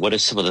change, and what are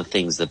some of the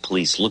things that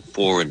police look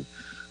for and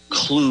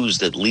clues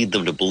that lead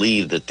them to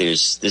believe that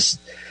this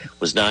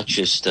was not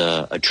just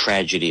a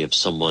tragedy of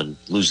someone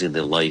losing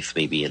their life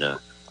maybe in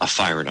a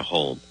fire in a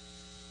home.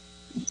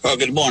 Well,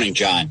 good morning,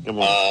 John. Good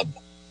morning.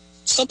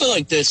 Something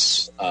like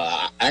this,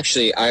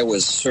 actually, I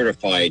was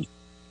certified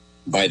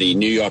by the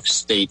New York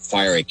State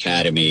Fire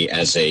Academy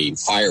as a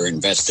fire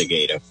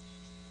investigator.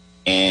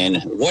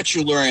 And what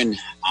you learn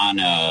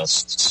on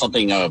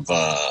something of,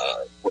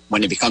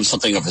 when it becomes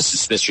something of a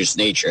suspicious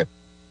nature,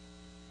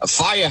 a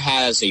fire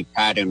has a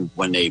pattern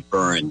when they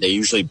burn. They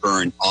usually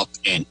burn up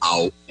and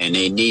out, and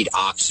they need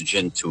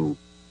oxygen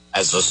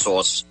as a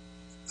source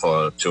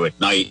to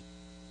ignite.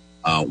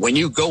 When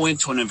you go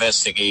into an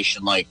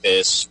investigation like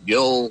this,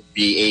 you'll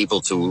be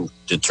able to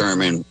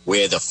determine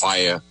where the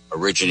fire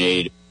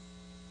originated.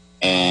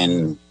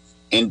 And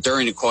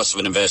during the course of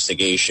an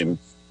investigation,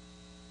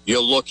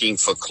 you're looking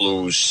for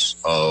clues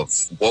of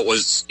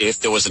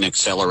if there was an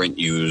accelerant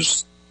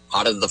used,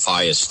 how did the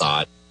fire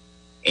start,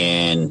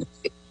 and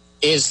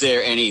is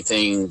there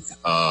anything,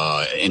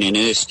 and in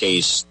this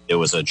case, there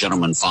was a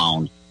gentleman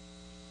found,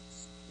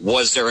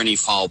 was there any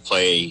foul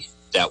play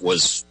that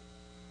was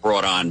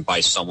brought on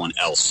by someone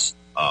else,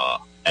 a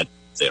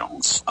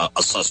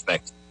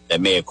suspect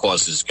that may have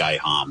caused this guy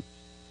harm,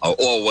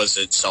 or was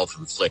it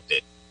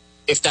self-inflicted?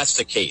 If that's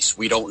the case,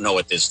 we don't know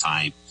at this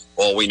time.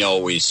 All we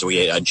know is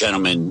a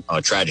gentleman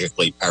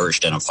tragically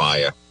perished in a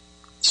fire.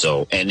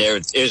 So, and there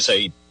is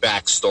a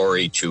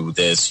backstory to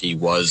this. He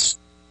was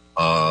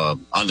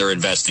under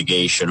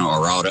investigation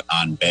or out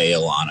on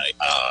bail on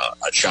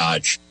a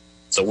charge.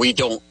 So we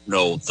don't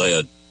know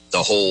the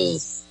whole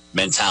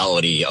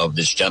mentality of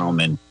this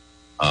gentleman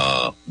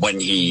when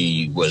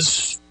he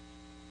was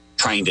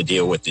trying to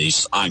deal with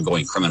this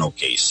ongoing criminal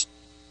case.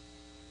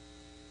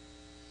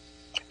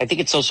 I think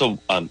it's also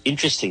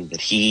interesting that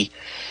I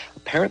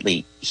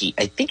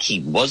think he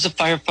was a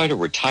firefighter,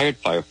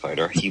 retired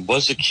firefighter. He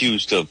was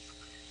accused of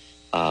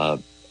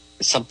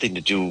something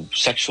to do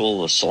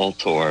sexual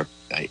assault, or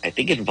I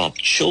think it involved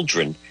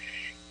children.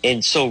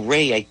 And so,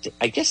 Ray,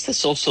 I guess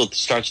this also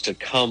starts to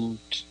come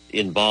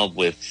involved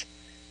with,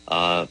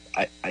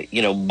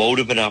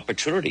 motive and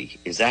opportunity.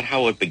 Is that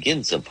how it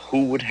begins, of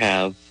who would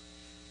have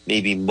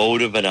maybe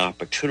motive and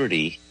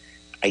opportunity?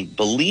 I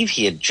believe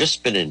he had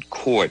just been in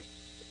court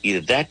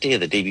either that day or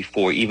the day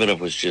before, even if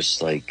it was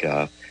just like,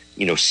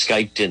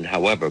 Skyped in,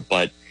 however.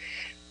 But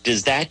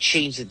does that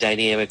change the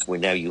dynamic where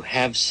now you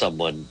have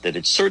someone that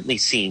it certainly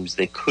seems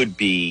there could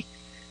be,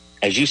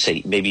 as you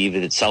say, maybe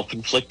even it's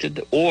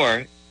self-inflicted,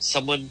 or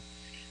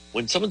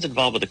when someone's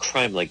involved with a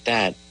crime like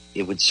that,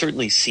 it would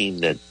certainly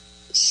seem that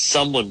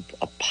someone,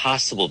 a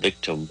possible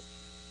victim,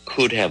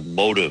 could have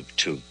motive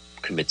to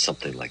commit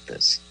something like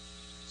this.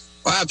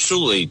 Well,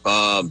 absolutely.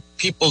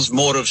 People's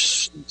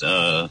motives,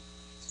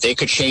 they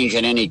could change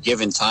at any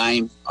given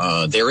time.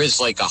 There is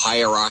like a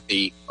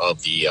hierarchy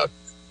of the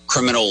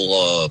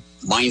criminal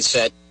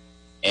mindset.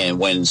 And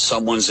when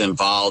someone's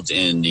involved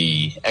in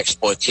the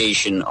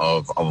exploitation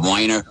of a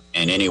minor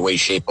in any way,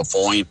 shape, or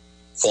form,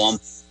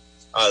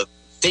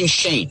 things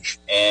change.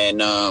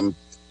 And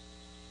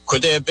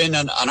could there have been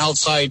an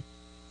outside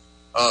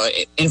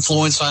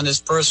influence on this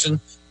person?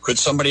 Could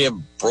somebody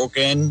have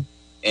broken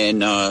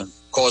in and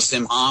caused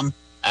him harm?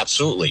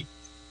 Absolutely.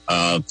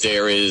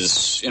 There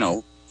is,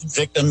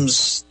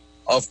 victims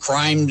of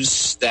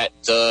crimes that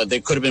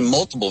there could have been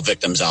multiple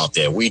victims out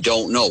there. We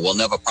don't know. We'll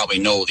never probably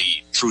know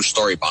the true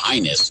story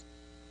behind this.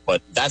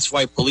 But that's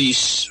why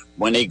police,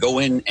 when they go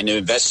in and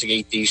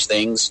investigate these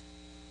things,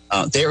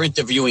 they're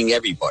interviewing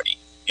everybody.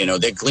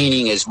 They're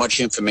gleaning as much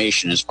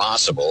information as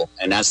possible,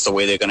 and that's the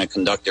way they're going to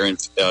conduct their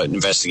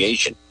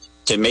investigation,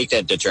 to make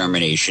that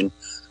determination,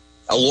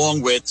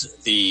 along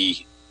with the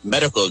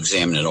medical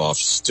examining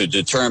office, to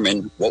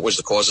determine what was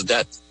the cause of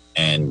death.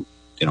 And,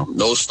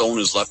 no stone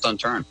is left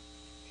unturned.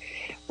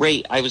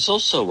 Ray, I was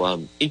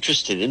also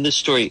interested in this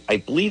story. I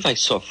believe I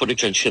saw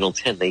footage on Channel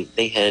 10.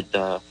 They had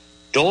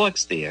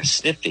dogs there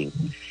sniffing.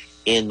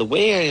 And the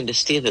way I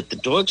understand it, the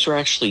dogs were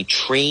actually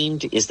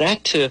trained. Is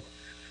that to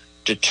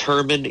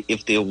determine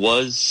if there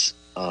was,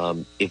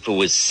 if it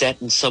was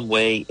set in some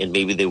way and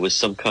maybe there was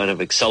some kind of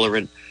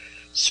accelerant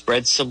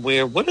spread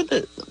somewhere? What are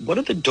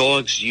the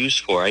dogs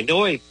used for? I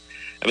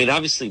mean,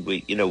 obviously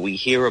we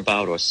hear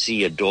about or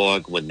see a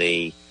dog when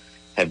they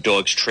have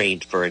dogs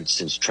trained, for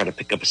instance, trying to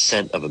pick up a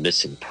scent of a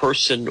missing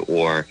person,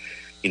 or,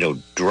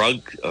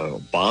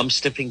 bomb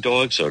sniffing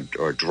dogs or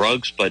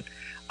drugs. But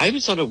I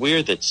was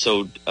unaware that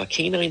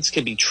canines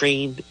can be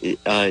trained.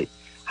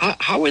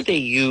 How are they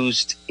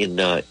used in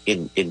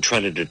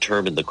trying to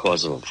determine the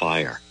cause of a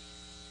fire?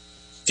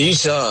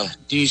 These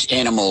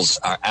animals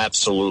are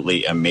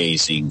absolutely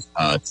amazing.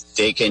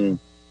 They can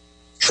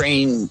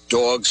train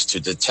dogs to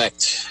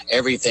detect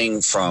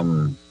everything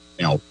from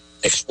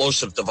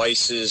explosive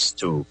devices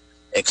to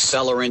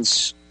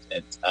accelerants,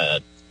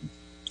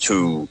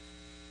 to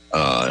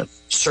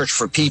search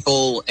for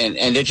people,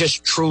 and they're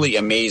just truly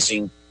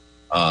amazing.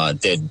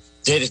 They're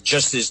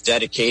just as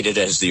dedicated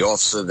as the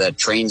officer that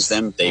trains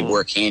them. They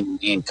work hand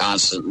in hand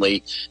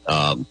constantly.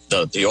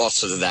 The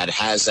officer that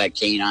has that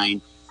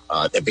canine,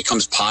 that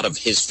becomes part of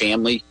his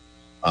family.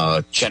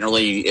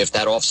 Generally, if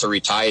that officer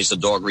retires, the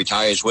dog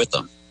retires with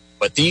them.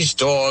 But these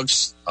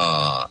dogs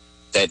that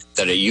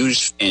are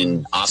used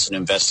in arson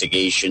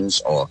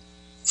investigations or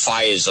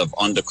fires of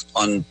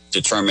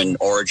undetermined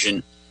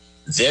origin,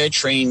 they're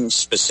trained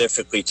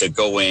specifically to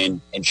go in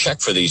and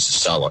check for these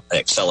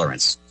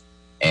accelerants.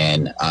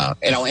 And,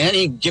 in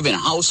any given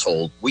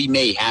household, we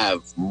may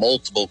have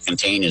multiple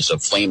containers of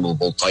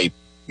flammable type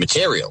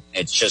material.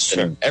 It's just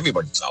in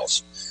everybody's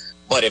house.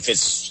 But if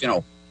it's,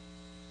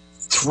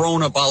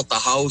 thrown about the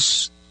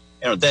house,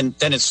 then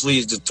it's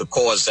leads to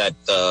cause that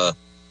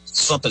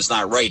something's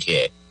not right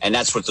here. And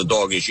that's what the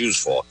dog is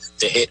used for,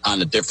 to hit on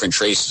the different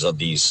traces of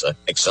these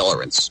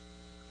accelerants.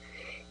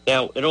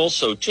 Now, and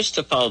also, just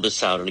to follow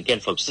this out, and again,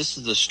 folks, this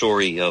is the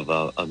story of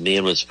a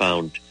man was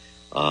found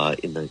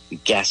in the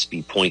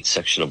Gaspee Point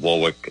section of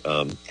Warwick.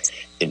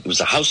 It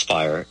was a house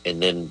fire, but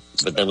then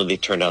when they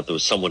turned out there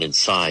was someone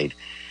inside.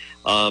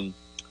 I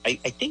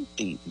think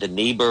the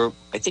neighbor,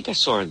 I think I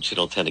saw on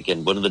Channel 10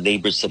 again, one of the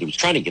neighbors said he was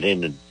trying to get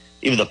in, and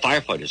even the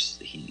firefighters,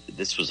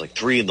 this was like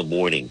 3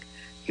 a.m.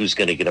 He was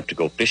going to get up to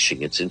go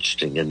fishing. It's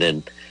interesting. And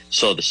then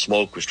saw the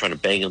smoke, was trying to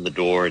bang on the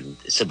door, and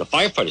said the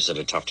firefighters had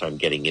a tough time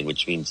getting in,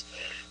 which means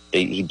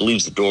he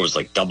believes the door was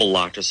like double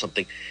locked or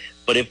something.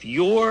 But if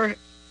you're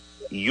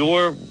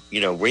Raymond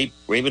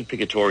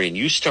Picatorian,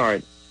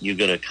 you're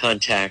going to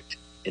contact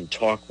and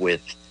talk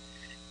with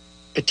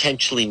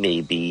potentially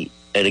maybe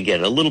and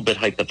again, a little bit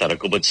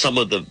hypothetical, but some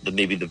of the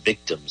maybe the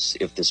victims,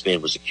 if this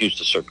man was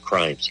accused of certain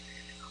crimes,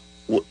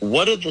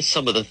 what are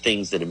some of the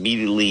things that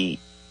immediately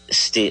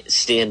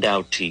stand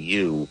out to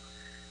you?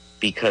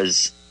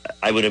 Because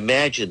I would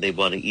imagine they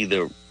want to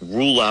either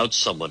rule out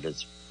someone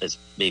as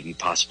maybe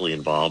possibly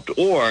involved,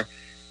 or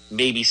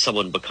maybe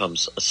someone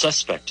becomes a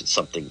suspect in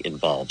something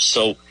involved.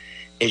 So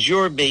as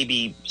you're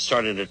maybe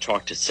starting to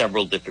talk to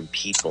several different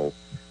people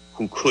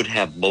who could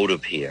have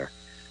motive here,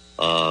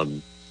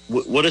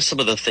 what are some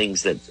of the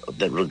things that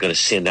are going to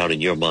stand out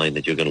in your mind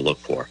that you're going to look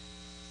for?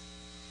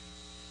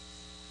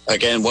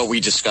 Again, what we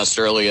discussed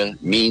earlier,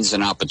 means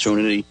and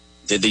opportunity.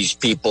 Did these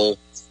people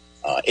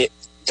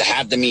to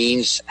have the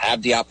means,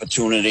 have the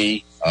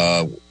opportunity,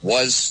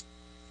 was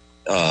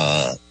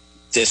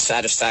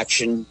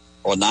dissatisfaction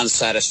or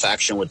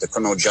non-satisfaction with the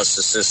criminal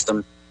justice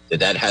system?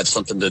 Did that have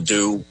something to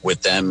do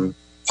with them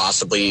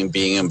possibly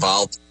being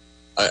involved?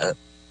 An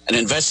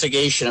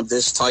investigation of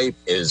this type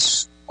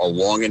is a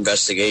long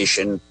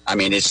investigation. I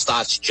mean, it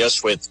starts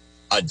just with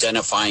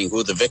identifying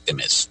who the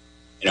victim is.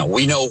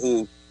 We know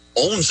who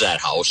owns that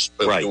house,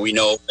 but right. Do we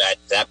know that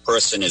that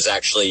person is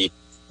actually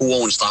who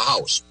owns the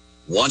house?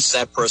 Once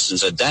that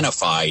person's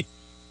identified,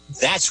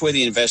 that's where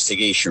the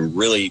investigation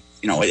really,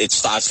 it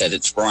starts at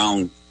its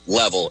ground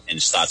level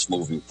and starts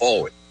moving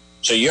forward.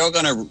 So you're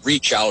going to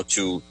reach out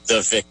to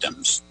the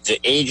victims. The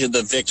age of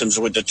the victims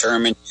would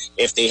determine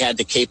if they had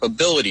the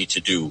capability to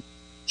do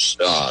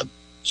a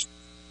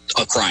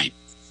crime.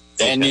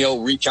 Then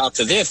you'll reach out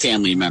to their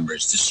family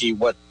members to see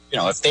what,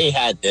 if they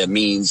had the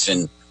means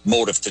and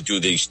motive to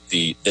do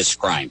this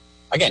crime.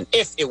 Again,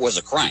 if it was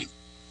a crime,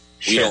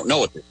 we don't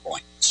know at this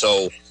point.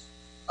 So,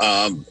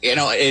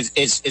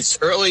 it's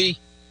early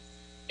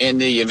in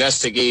the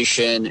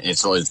investigation.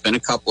 It's been a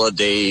couple of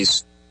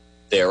days.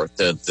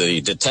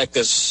 The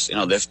detectives,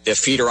 their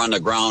feet are on the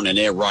ground and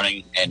they're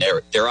running and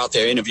they're out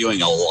there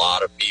interviewing a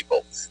lot of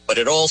people. But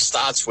it all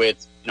starts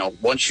with,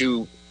 once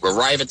you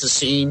arrive at the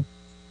scene,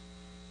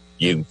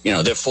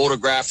 they're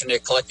photographing, they're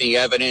collecting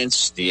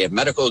evidence. The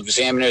medical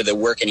examiner, they're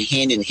working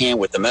hand in hand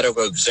with the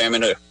medical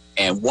examiner.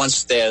 And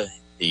once the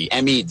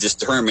ME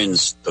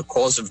determines the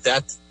cause of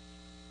death,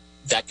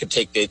 that could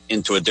take it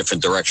into a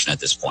different direction at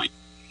this point.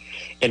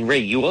 And Ray,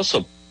 you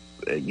also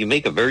you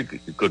make a very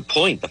good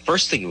point. The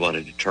first thing you want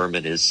to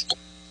determine is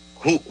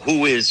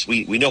who is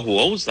we know who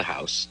owns the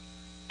house,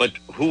 but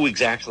who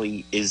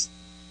exactly is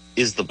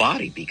the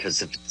body?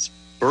 Because if it's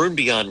burned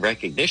beyond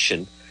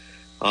recognition,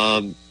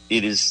 it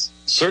is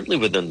certainly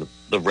within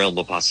the realm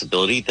of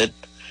possibility that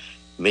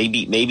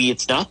maybe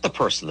it's not the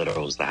person that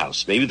owns the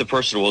house. Maybe the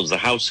person who owns the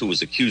house who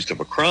was accused of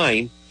a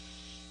crime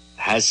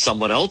has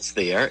someone else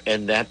there,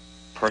 and that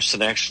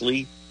person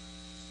actually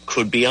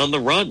could be on the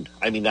run.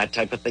 I mean, that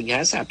type of thing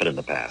has happened in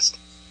the past.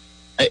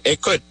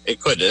 It could.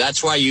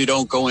 That's why you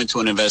don't go into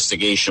an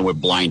investigation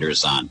with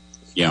blinders on.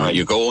 Right.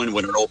 You go in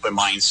with an open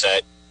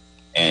mindset,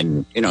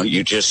 and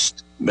you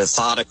just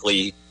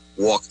methodically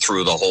walk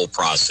through the whole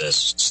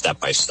process step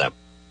by step.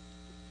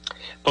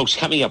 Folks,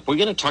 coming up, we're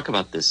going to talk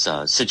about this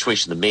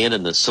situation. The man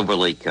in the Silver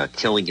Lake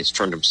killing has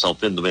turned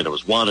himself in. The man that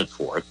was wanted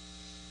for it.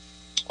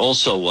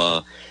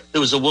 Also,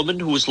 there was a woman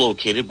who was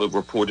located but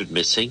reported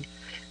missing.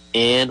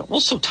 And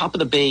also, Top of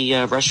the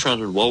Bay restaurant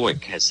in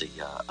Warwick has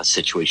a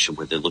situation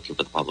where they're looking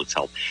for the public's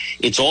help.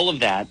 It's all of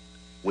that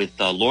with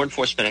law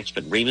enforcement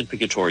expert Raymond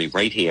Picatori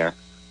right here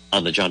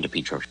on the John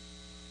DePietro Show.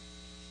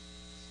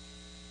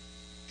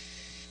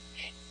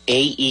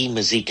 AE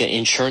Mazika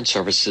Insurance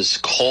Services.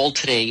 Call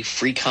today,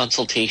 free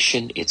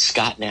consultation. It's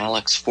Scott and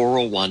Alex,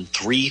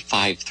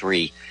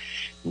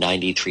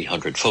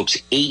 401-353-9300. Folks,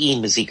 AE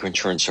Mazika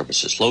Insurance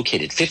Services,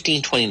 located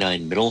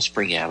 1529 Middle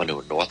Spring Avenue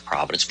in North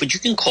Providence. But you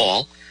can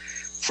call,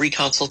 free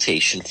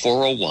consultation,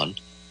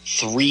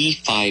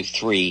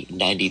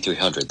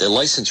 401-353-9300. They're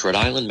licensed Rhode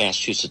Island,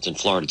 Massachusetts, and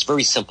Florida. It's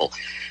very simple.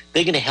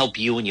 They're going to help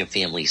you and your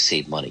family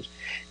save money.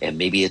 And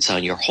maybe it's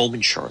on your home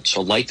insurance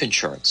or life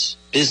insurance,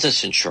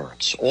 business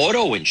insurance,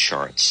 auto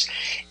insurance.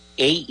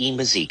 AE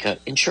Mazika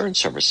Insurance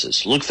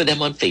Services. Look for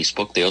them on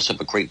Facebook. They also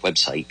have a great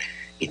website.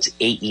 It's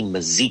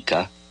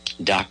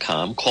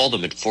aemazika.com. Call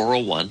them at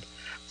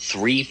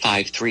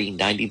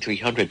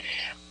 401-353-9300.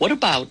 What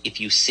about if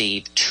you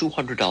save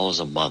 $200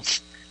 a month?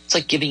 It's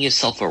like giving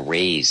yourself a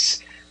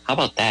raise. How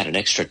about that? An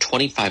extra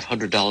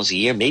 $2,500 a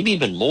year, maybe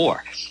even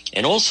more.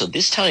 And also,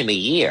 this time of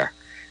year,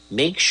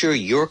 make sure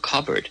you're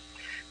covered.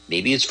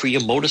 Maybe it's for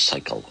your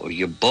motorcycle or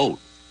your boat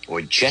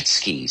or jet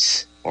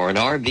skis or an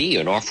RV,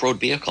 an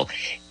off-road vehicle.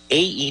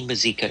 AE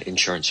Mazika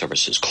Insurance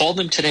Services. Call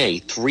them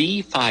today,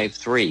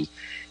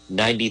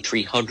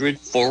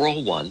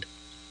 353-9300,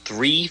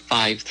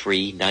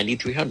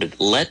 401-353-9300.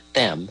 Let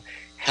them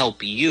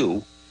help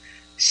you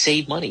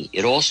save money.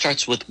 It all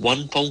starts with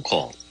one phone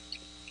call.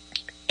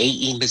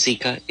 AE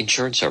Mazika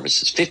Insurance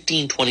Services,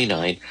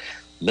 1529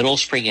 Middle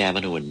Spring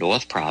Avenue in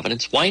North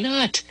Providence. Why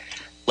not?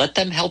 Let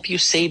them help you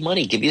save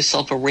money. Give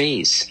yourself a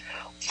raise.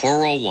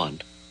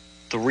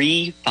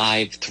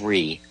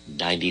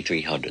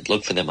 401-353-9300.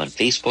 Look for them on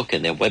Facebook,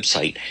 and their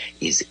website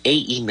is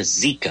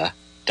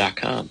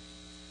aemazika.com.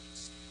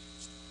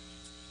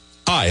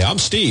 Hi, I'm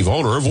Steve,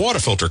 owner of Water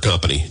Filter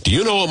Company. Do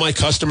you know what my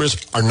customers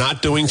are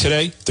not doing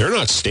today? They're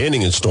not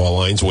standing in store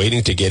lines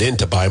waiting to get in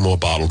to buy more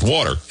bottled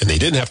water, and they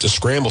didn't have to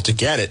scramble to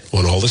get it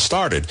when all this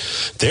started.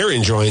 They're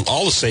enjoying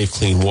all the safe,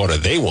 clean water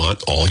they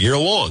want all year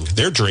long.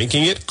 They're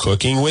drinking it,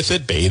 cooking with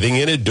it, bathing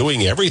in it,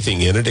 doing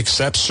everything in it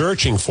except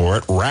searching for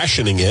it,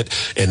 rationing it,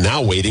 and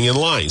now waiting in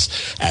lines.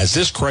 As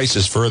this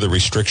crisis further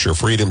restricts your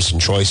freedoms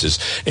and choices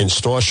and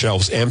store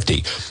shelves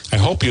empty, I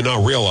hope you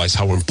now realize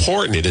how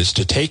important it is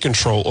to take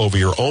control over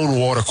your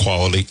own water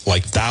quality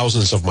like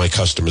thousands of my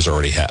customers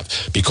already have.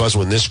 Because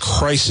when this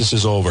crisis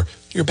is over,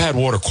 your bad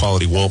water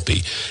quality won't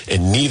be,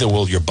 and neither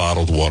will your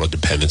bottled water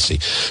dependency.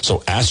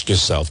 So ask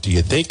yourself, do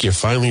you think you're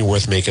finally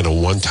worth making a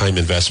one-time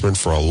investment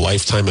for a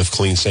lifetime of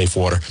clean, safe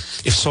water?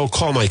 If so,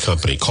 call my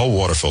company. Call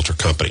Water Filter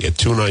Company at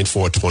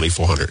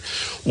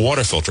 294-2400.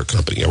 Water Filter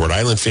Company, a Rhode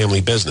Island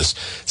family business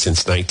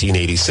since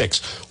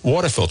 1986.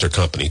 Water Filter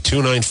Company,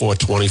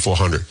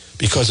 294-2400.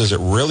 Because is it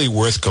really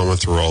worth going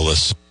through all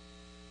this?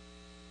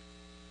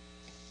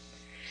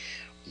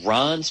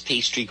 Ron's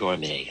Pastry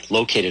Gourmet,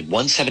 located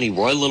 170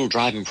 Royal Little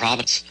Drive in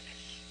Providence.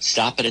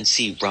 Stop it and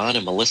see Ron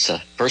and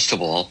Melissa. First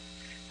of all,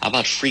 how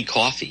about free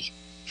coffee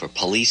for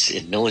police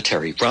and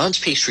military? Ron's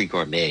Pastry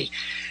Gourmet,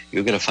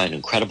 you're going to find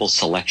incredible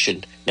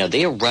selection. Now,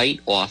 they are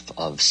right off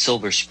of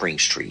Silver Spring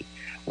Street,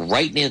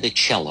 right near the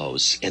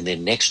Cellos, and they're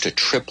next to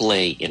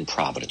AAA in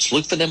Providence.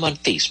 Look for them on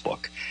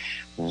Facebook.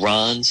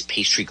 Ron's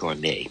Pastry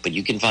Gourmet, but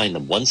you can find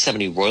them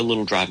 170 Royal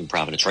Little Drive in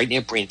Providence, right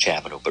near Branch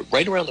Avenue, but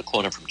right around the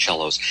corner from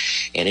Cellos,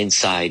 and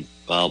inside,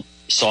 well,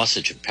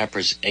 sausage and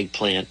peppers,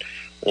 eggplant,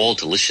 all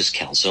delicious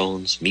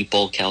calzones,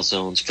 meatball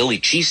calzones, Philly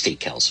cheesesteak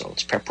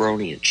calzones,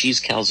 pepperoni and cheese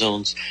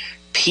calzones,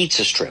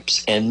 pizza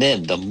strips, and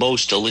then the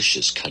most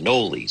delicious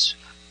cannolis,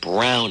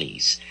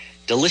 brownies,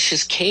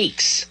 delicious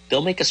cakes.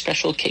 They'll make a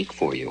special cake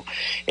for you,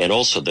 and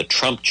also the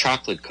Trump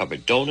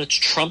chocolate-covered donuts,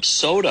 Trump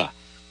soda,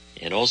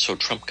 and also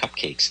Trump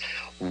cupcakes.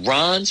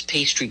 Ron's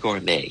Pastry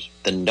Gourmet,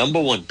 the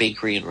 #1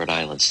 bakery in Rhode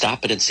Island.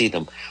 Stop it and see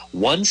them.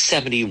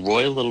 170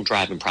 Royal Little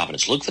Drive in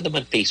Providence. Look for them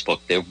on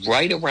Facebook. They're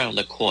right around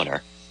the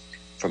corner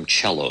from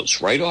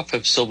Cellos, right off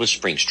of Silver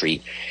Spring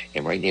Street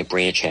and right near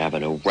Branch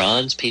Avenue.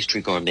 Ron's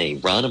Pastry Gourmet.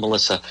 Ron and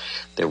Melissa,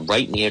 they're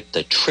right near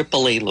the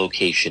AAA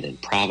location in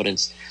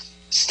Providence.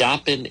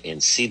 Stop in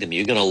and see them.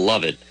 You're going to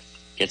love it.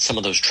 Get some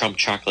of those Trump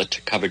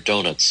chocolate-covered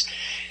donuts.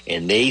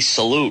 And they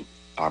salute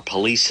our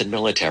police and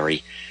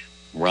military.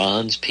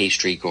 Ron's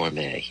Pastry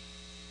Gourmet.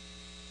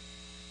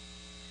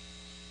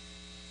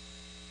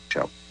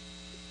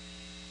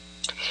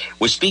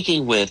 We're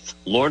speaking with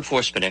law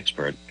enforcement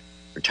expert,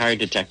 retired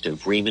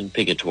detective Raymond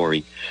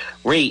Pigatory.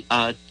 Ray,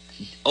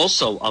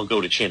 also I'll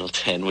go to Channel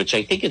 10, which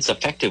I think is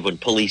effective when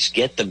police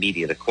get the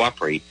media to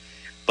cooperate.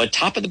 But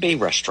Top of the Bay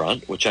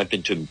Restaurant, which I've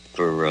been to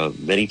for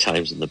many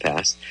times in the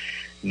past,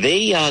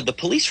 the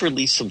police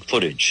released some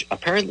footage.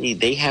 Apparently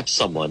they have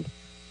someone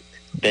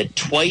that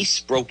twice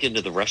broke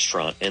into the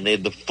restaurant, and they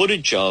had the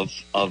footage of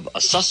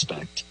a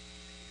suspect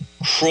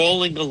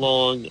crawling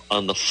along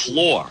on the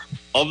floor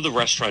of the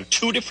restaurant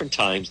 2 different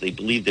times. They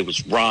believe they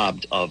was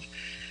robbed of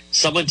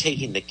someone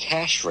taking the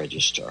cash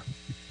register.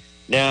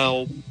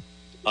 Now,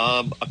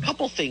 a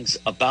couple things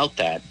about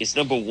that is,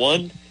 number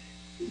one,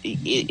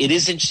 it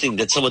is interesting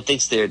that someone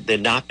thinks they're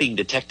not being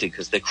detected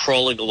because they're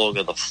crawling along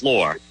on the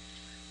floor.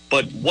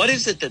 But what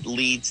is it that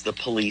leads the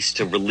police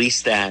to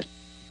release that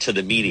to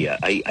the media?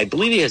 I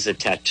believe he has a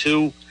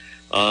tattoo.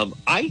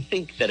 I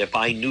think that if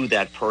I knew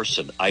that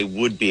person, I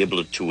would be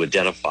able to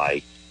identify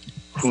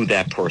who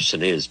that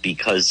person is,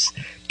 because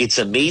it's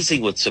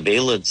amazing with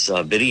surveillance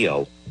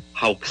video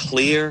how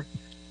clear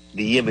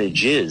the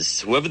image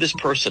is. Whoever this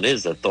person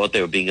is that thought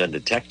they were being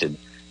undetected,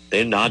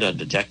 they're not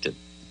undetected.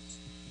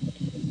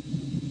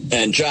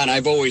 And John,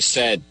 I've always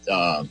said,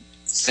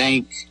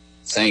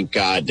 thank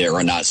God there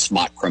are not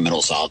smart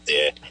criminals out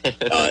there.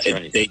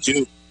 Right.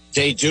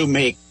 They do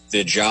make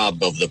the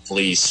job of the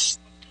police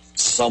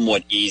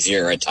somewhat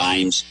easier at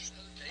times.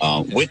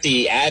 With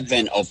the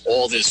advent of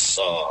all this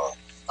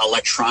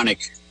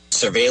electronic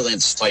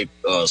surveillance type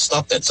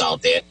stuff that's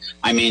out there,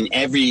 I mean,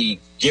 every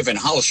given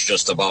house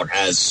just about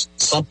has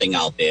something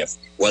out there,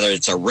 whether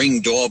it's a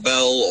Ring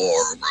doorbell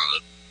or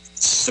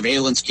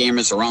surveillance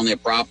cameras around their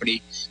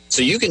property.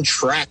 So you can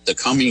track the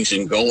comings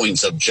and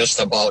goings of just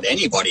about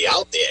anybody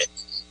out there.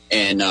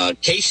 And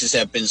cases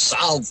have been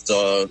solved,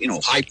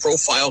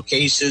 high-profile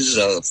cases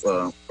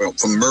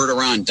from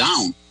murder on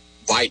down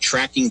by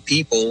tracking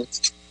people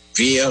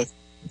via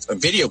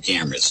video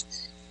cameras.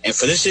 And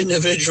for this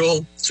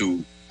individual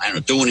to,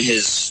 doing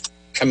his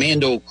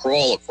commando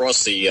crawl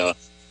across the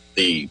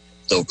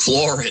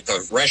floor at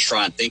the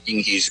restaurant thinking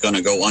he's going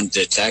to go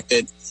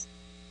undetected,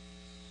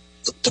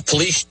 the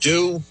police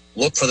do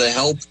look for the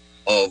help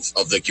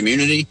of the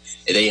community.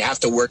 They have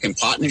to work in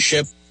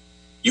partnership.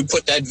 You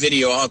put that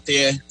video out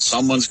there,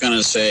 someone's going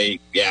to say,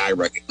 yeah, I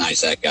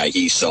recognize that guy.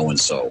 He's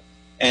so-and-so.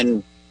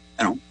 And,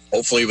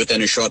 hopefully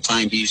within a short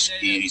time, he's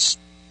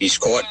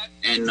caught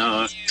and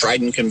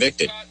tried and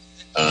convicted.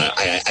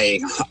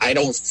 I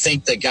don't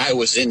think the guy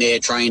was in there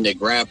trying to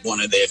grab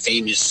one of their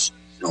famous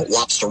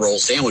lobster roll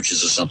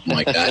sandwiches or something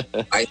like that.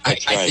 I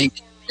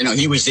think,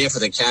 he was there for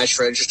the cash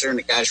register and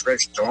the cash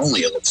register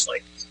only, it looks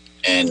like.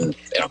 And,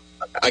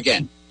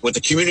 again, with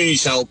the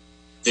community's help,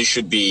 this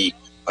should be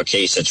a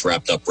case that's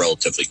wrapped up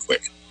relatively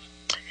quick.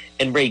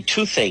 And Ray,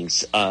 two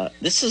things.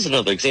 This is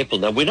another example.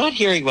 Now, we're not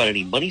hearing about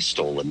any money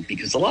stolen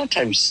because a lot of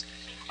times,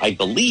 I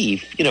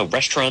believe,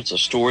 restaurants or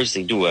stores,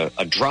 they do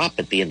a drop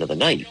at the end of the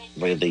night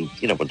where they,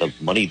 with the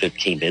money that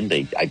came in,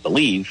 I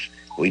believe,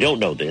 we don't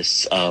know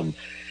this,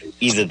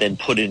 either then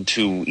put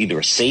into either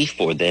a safe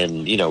or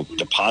then,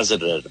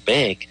 deposited at a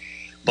bank.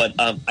 But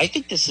I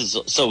think this is,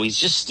 so he's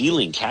just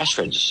stealing cash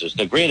registers.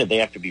 Now, granted, they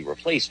have to be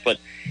replaced, but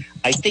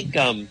I think,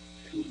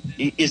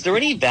 is there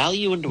any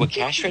value into a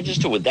cash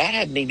register? Would that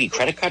have maybe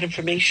credit card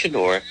information,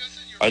 or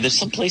are there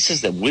some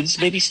places that would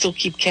maybe still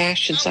keep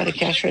cash inside a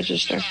cash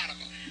register?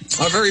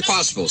 Very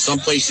possible. Some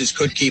places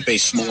could keep a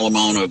small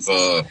amount of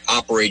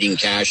operating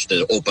cash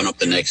to open up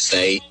the next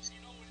day.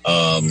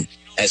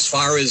 As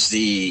far as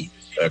the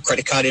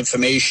credit card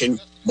information,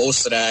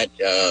 most of that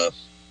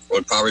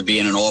would probably be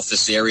in an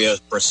office area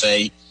per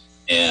se.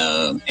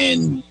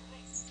 And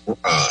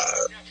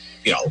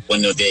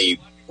when they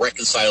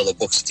reconcile the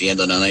books at the end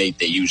of the night,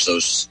 they use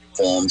those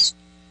forms.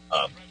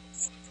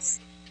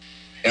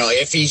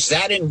 If he's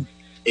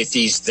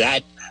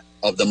that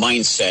of the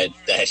mindset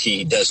that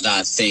he does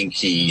not think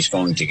he's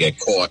going to get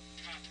caught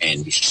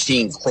and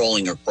seen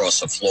crawling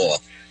across the floor,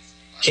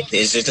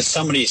 is it that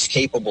somebody is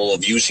capable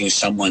of using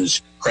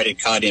someone's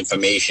credit card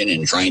information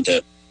and trying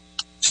to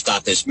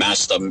start this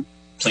master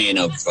plan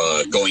of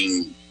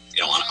going,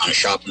 on a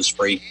shopping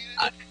spree?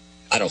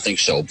 I don't think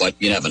so, but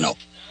you never know.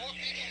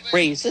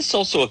 Ray, is this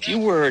also, if you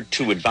were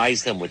to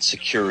advise them with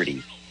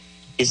security,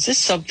 is this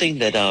something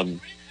that,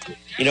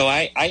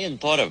 I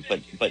hadn't thought of,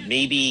 but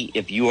maybe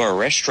if you are a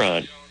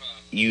restaurant,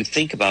 you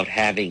think about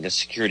having a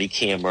security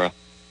camera,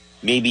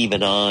 maybe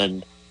even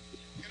on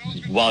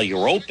while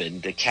you're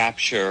open to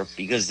capture,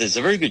 because there's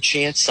a very good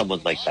chance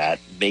someone like that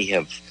may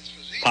have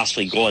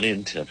possibly gone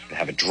in to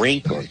have a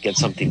drink or get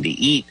something to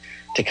eat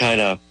to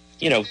kind of,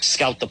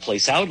 scout the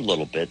place out a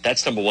little bit.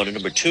 That's number one. And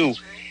number two,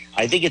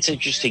 I think it's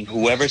interesting,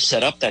 whoever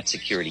set up that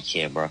security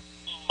camera,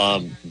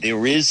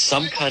 there is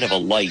some kind of a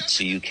light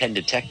so you can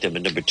detect them.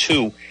 And number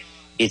two,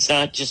 it's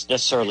not just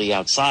necessarily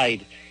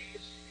outside.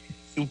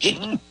 You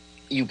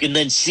can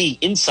then see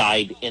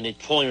inside and it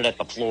pointed at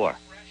the floor.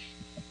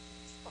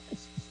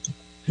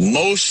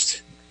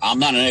 I'm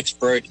not an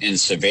expert in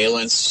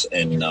surveillance,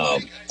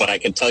 but I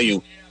can tell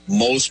you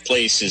most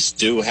places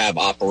do have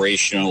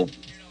operational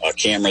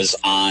cameras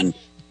on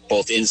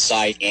both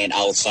inside and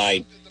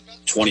outside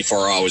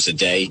 24 hours a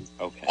day.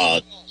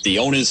 Okay. The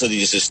owners of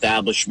these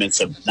establishments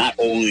are not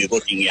only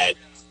looking at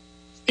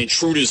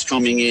intruders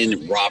coming in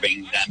and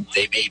robbing them,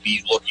 they may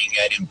be looking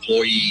at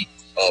employee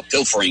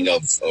pilfering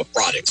of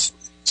products.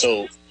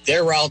 So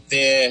they're out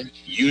there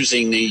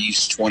using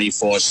these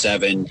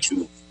 24/7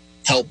 to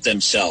help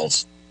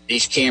themselves.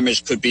 These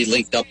cameras could be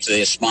linked up to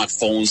their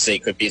smartphones. They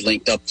could be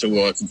linked up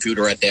to a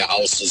computer at their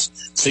houses.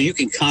 So you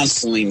can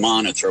constantly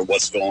monitor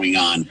what's going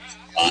on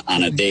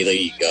a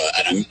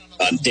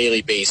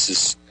daily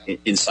basis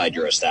inside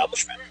your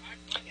establishment.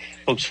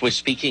 Folks, we're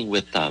speaking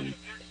with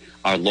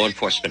our law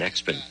enforcement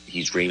expert.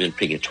 He's Raymond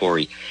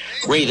Pigatori.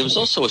 Ray, there was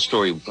also a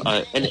story,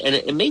 and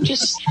it may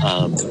just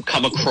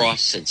come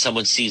across and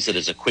someone sees it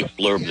as a quick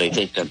blurb and they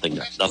think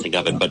nothing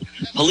of it, but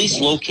police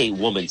locate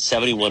woman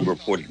 71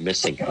 reported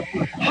missing.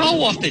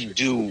 How often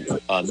do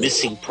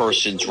missing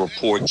persons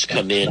reports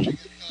come in?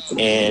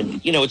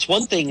 And, it's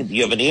one thing,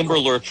 you have an Amber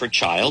Alert for a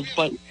child,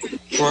 but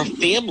for a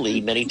family,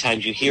 many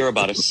times you hear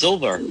about a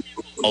Silver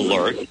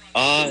Alert.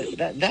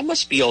 That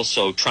must be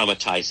also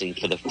traumatizing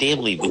for the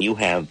family when you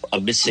have a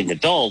missing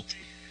adult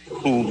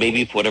who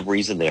maybe for whatever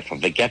reason they're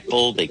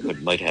forgetful, they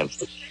might have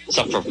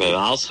suffered from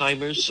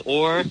Alzheimer's,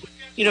 or,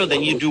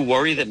 then you do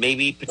worry that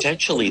maybe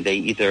potentially they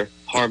either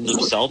harmed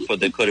themselves or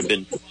there could have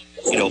been,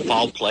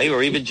 foul play,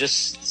 or even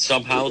just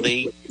somehow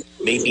they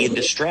may be in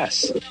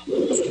distress.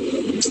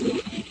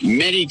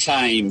 Many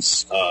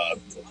times,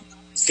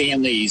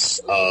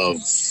 families of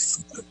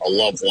a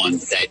loved one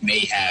that may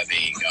have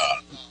a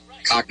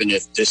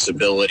cognitive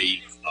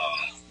disability,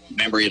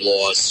 memory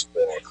loss,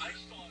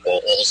 or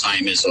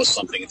Alzheimer's or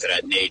something of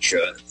that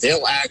nature,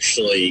 they'll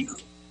actually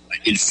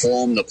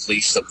inform the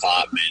police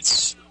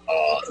departments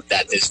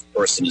that this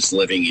person is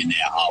living in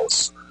their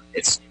house.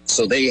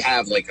 So they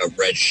have like a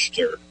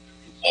register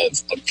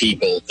of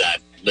people that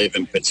live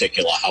in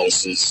particular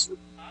houses,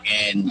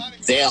 and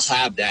they'll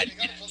have that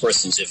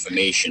person's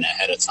information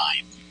ahead of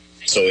time.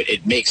 So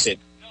it makes it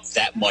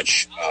that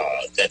much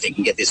that they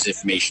can get this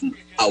information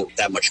out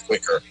that much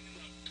quicker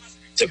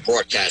to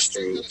broadcast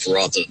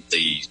throughout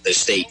the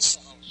states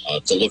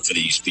to look for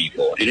these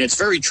people. And it's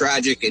very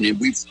tragic, and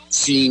we've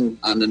seen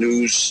on the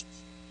news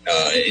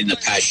in the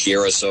past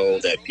year or so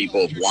that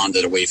people have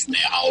wandered away from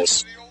their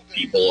house,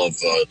 people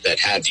that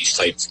have these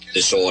types of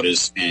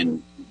disorders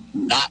and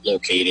not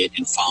located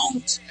and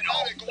found,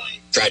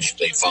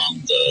 tragically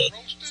found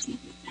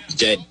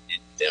dead,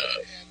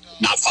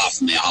 not far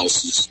from their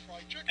houses.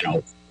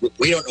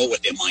 We don't know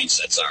what their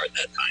mindsets are at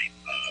that time.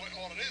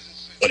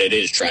 but it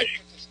is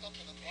tragic.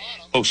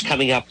 Folks,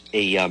 coming up,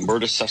 a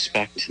murder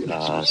suspect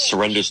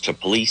surrenders to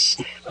police.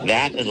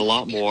 That and a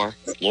lot more.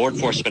 Law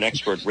enforcement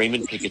expert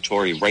Raymond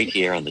Picatori right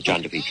here on the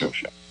John DePietro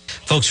Show.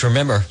 Folks,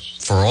 remember,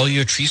 for all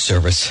your tree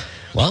service,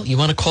 well, you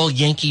want to call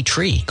Yankee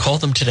Tree. Call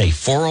them today,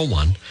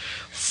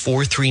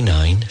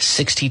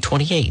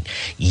 401-439-6028.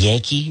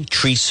 Yankee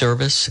Tree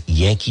Service,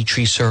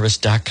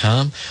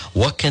 yankeetreeservice.com.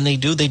 What can they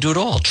do? They do it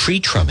all. Tree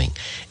trimming.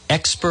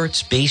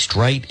 Experts based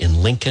right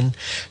in Lincoln.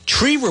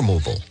 Tree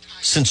removal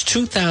since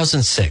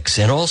 2006,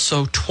 and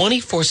also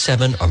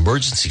 24/7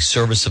 emergency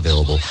service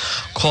available.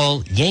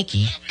 Call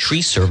Yankee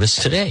Tree Service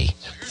today,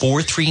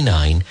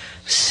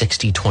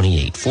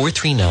 439-6028.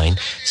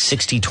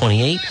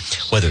 439-6028.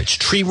 Whether it's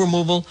tree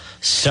removal,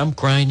 stump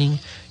grinding,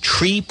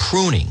 tree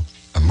pruning,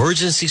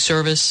 emergency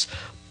service,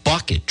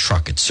 bucket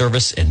trucket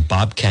service, and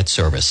bobcat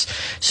service.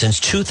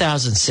 Since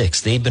 2006,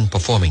 they've been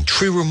performing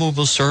tree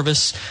removal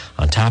service.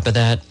 On top of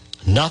that,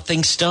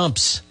 nothing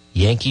stumps.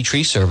 Yankee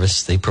Tree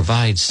Service, they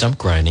provide stump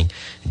grinding.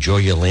 Enjoy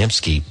your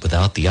landscape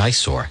without the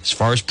eyesore. As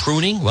far as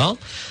pruning, well,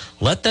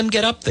 let them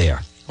get up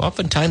there.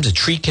 Oftentimes a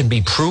tree can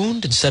be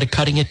pruned instead of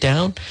cutting it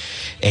down.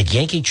 At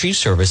Yankee Tree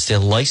Service, their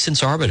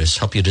licensed arborists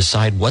help you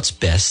decide what's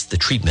best, the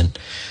treatment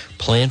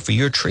plan for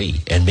your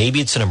tree. And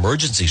maybe it's an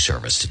emergency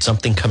service. Did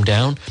something come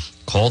down?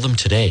 Call them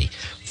today,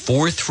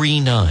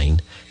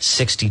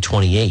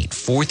 439-6028.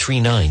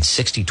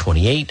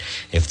 439-6028.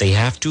 If they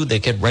have to, they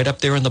get right up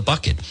there in the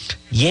bucket.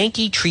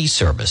 Yankee Tree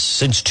Service,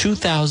 since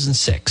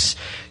 2006.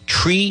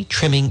 Tree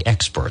trimming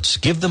experts.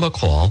 Give them a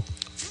call,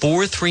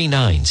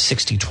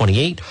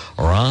 439-6028,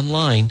 or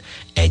online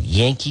at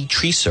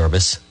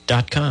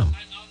yankeetreeservice.com.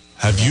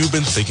 Have you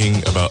been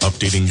thinking about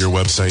updating your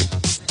website?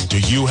 Do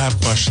you have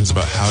questions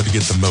about how to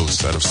get the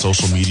most out of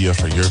social media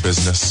for your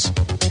business?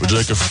 Would you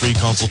like a free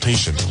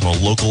consultation from a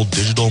local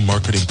digital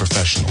marketing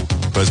professional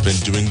who has been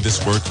doing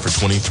this work for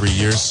 23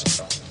 years?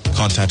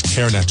 Contact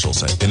Karen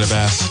Etchels at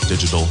Innovast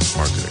Digital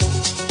Marketing.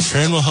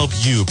 Karen will help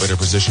you better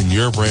position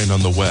your brand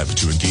on the web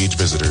to engage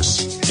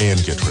visitors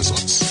and get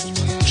results.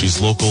 She's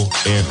local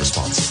and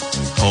responsive.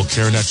 Call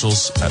Karen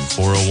Etchels at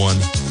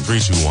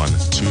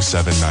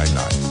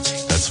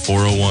 401-321-2799. That's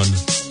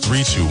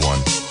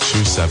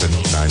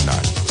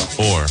 401-321-2799.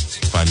 Or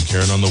find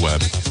Karen on the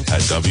web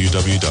at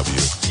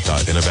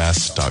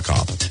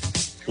www.innovast.com.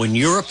 When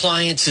your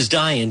appliance is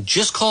dying,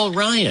 just call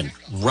Ryan.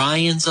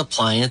 Ryan's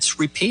Appliance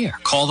Repair.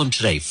 Call them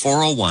today,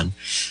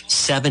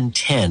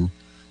 401-710-7096.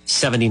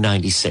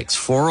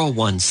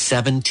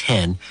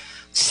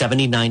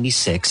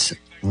 401-710-7096.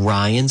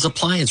 Ryan's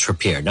Appliance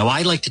Repair. Now,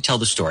 I like to tell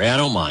the story. I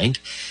don't mind.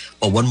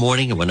 But one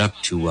morning, I got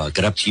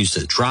up to use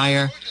the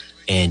dryer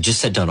and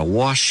just had done a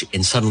wash,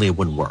 and suddenly it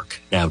wouldn't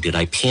work. Now, did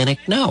I panic?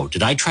 No.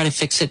 Did I try to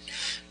fix it?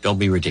 Don't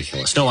be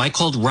ridiculous. No, I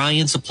called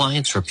Ryan's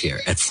Appliance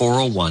Repair at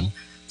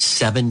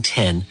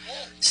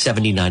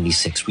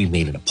 401-710-7096. We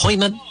made an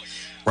appointment.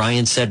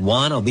 Ryan said,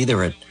 Juan, I'll be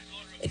there at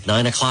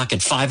 9 o'clock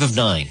at 5 of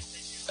 9.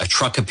 A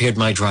truck appeared in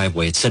my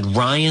driveway. It said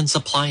Ryan's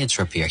Appliance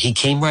Repair. He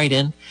came right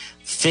in,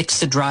 fixed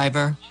the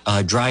dryer,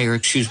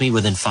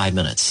 within 5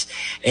 minutes.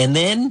 And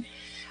then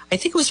I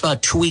think it was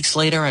about 2 weeks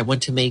later, I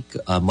went to make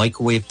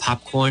microwave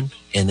popcorn,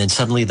 and then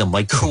suddenly the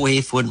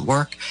microwave wouldn't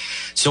work.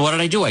 So what did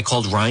I do? I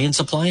called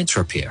Ryan's Appliance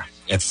Repair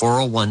at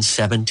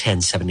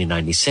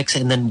 401-710-7096.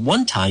 And then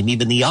one time,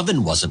 even the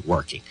oven wasn't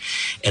working.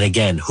 And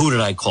again, who did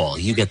I call?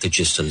 You get the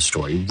gist of the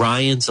story.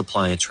 Ryan's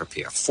Appliance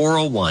Repair,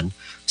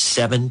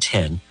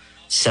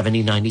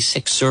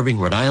 401-710-7096, serving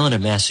Rhode Island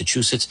and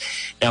Massachusetts.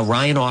 Now,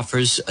 Ryan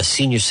offers a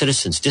senior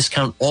citizens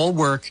discount. All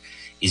work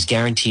is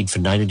guaranteed for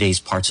 90 days,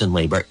 parts and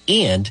labor,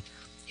 and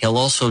he'll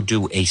also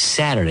do a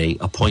Saturday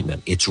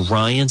appointment. It's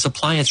Ryan's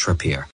Appliance Repair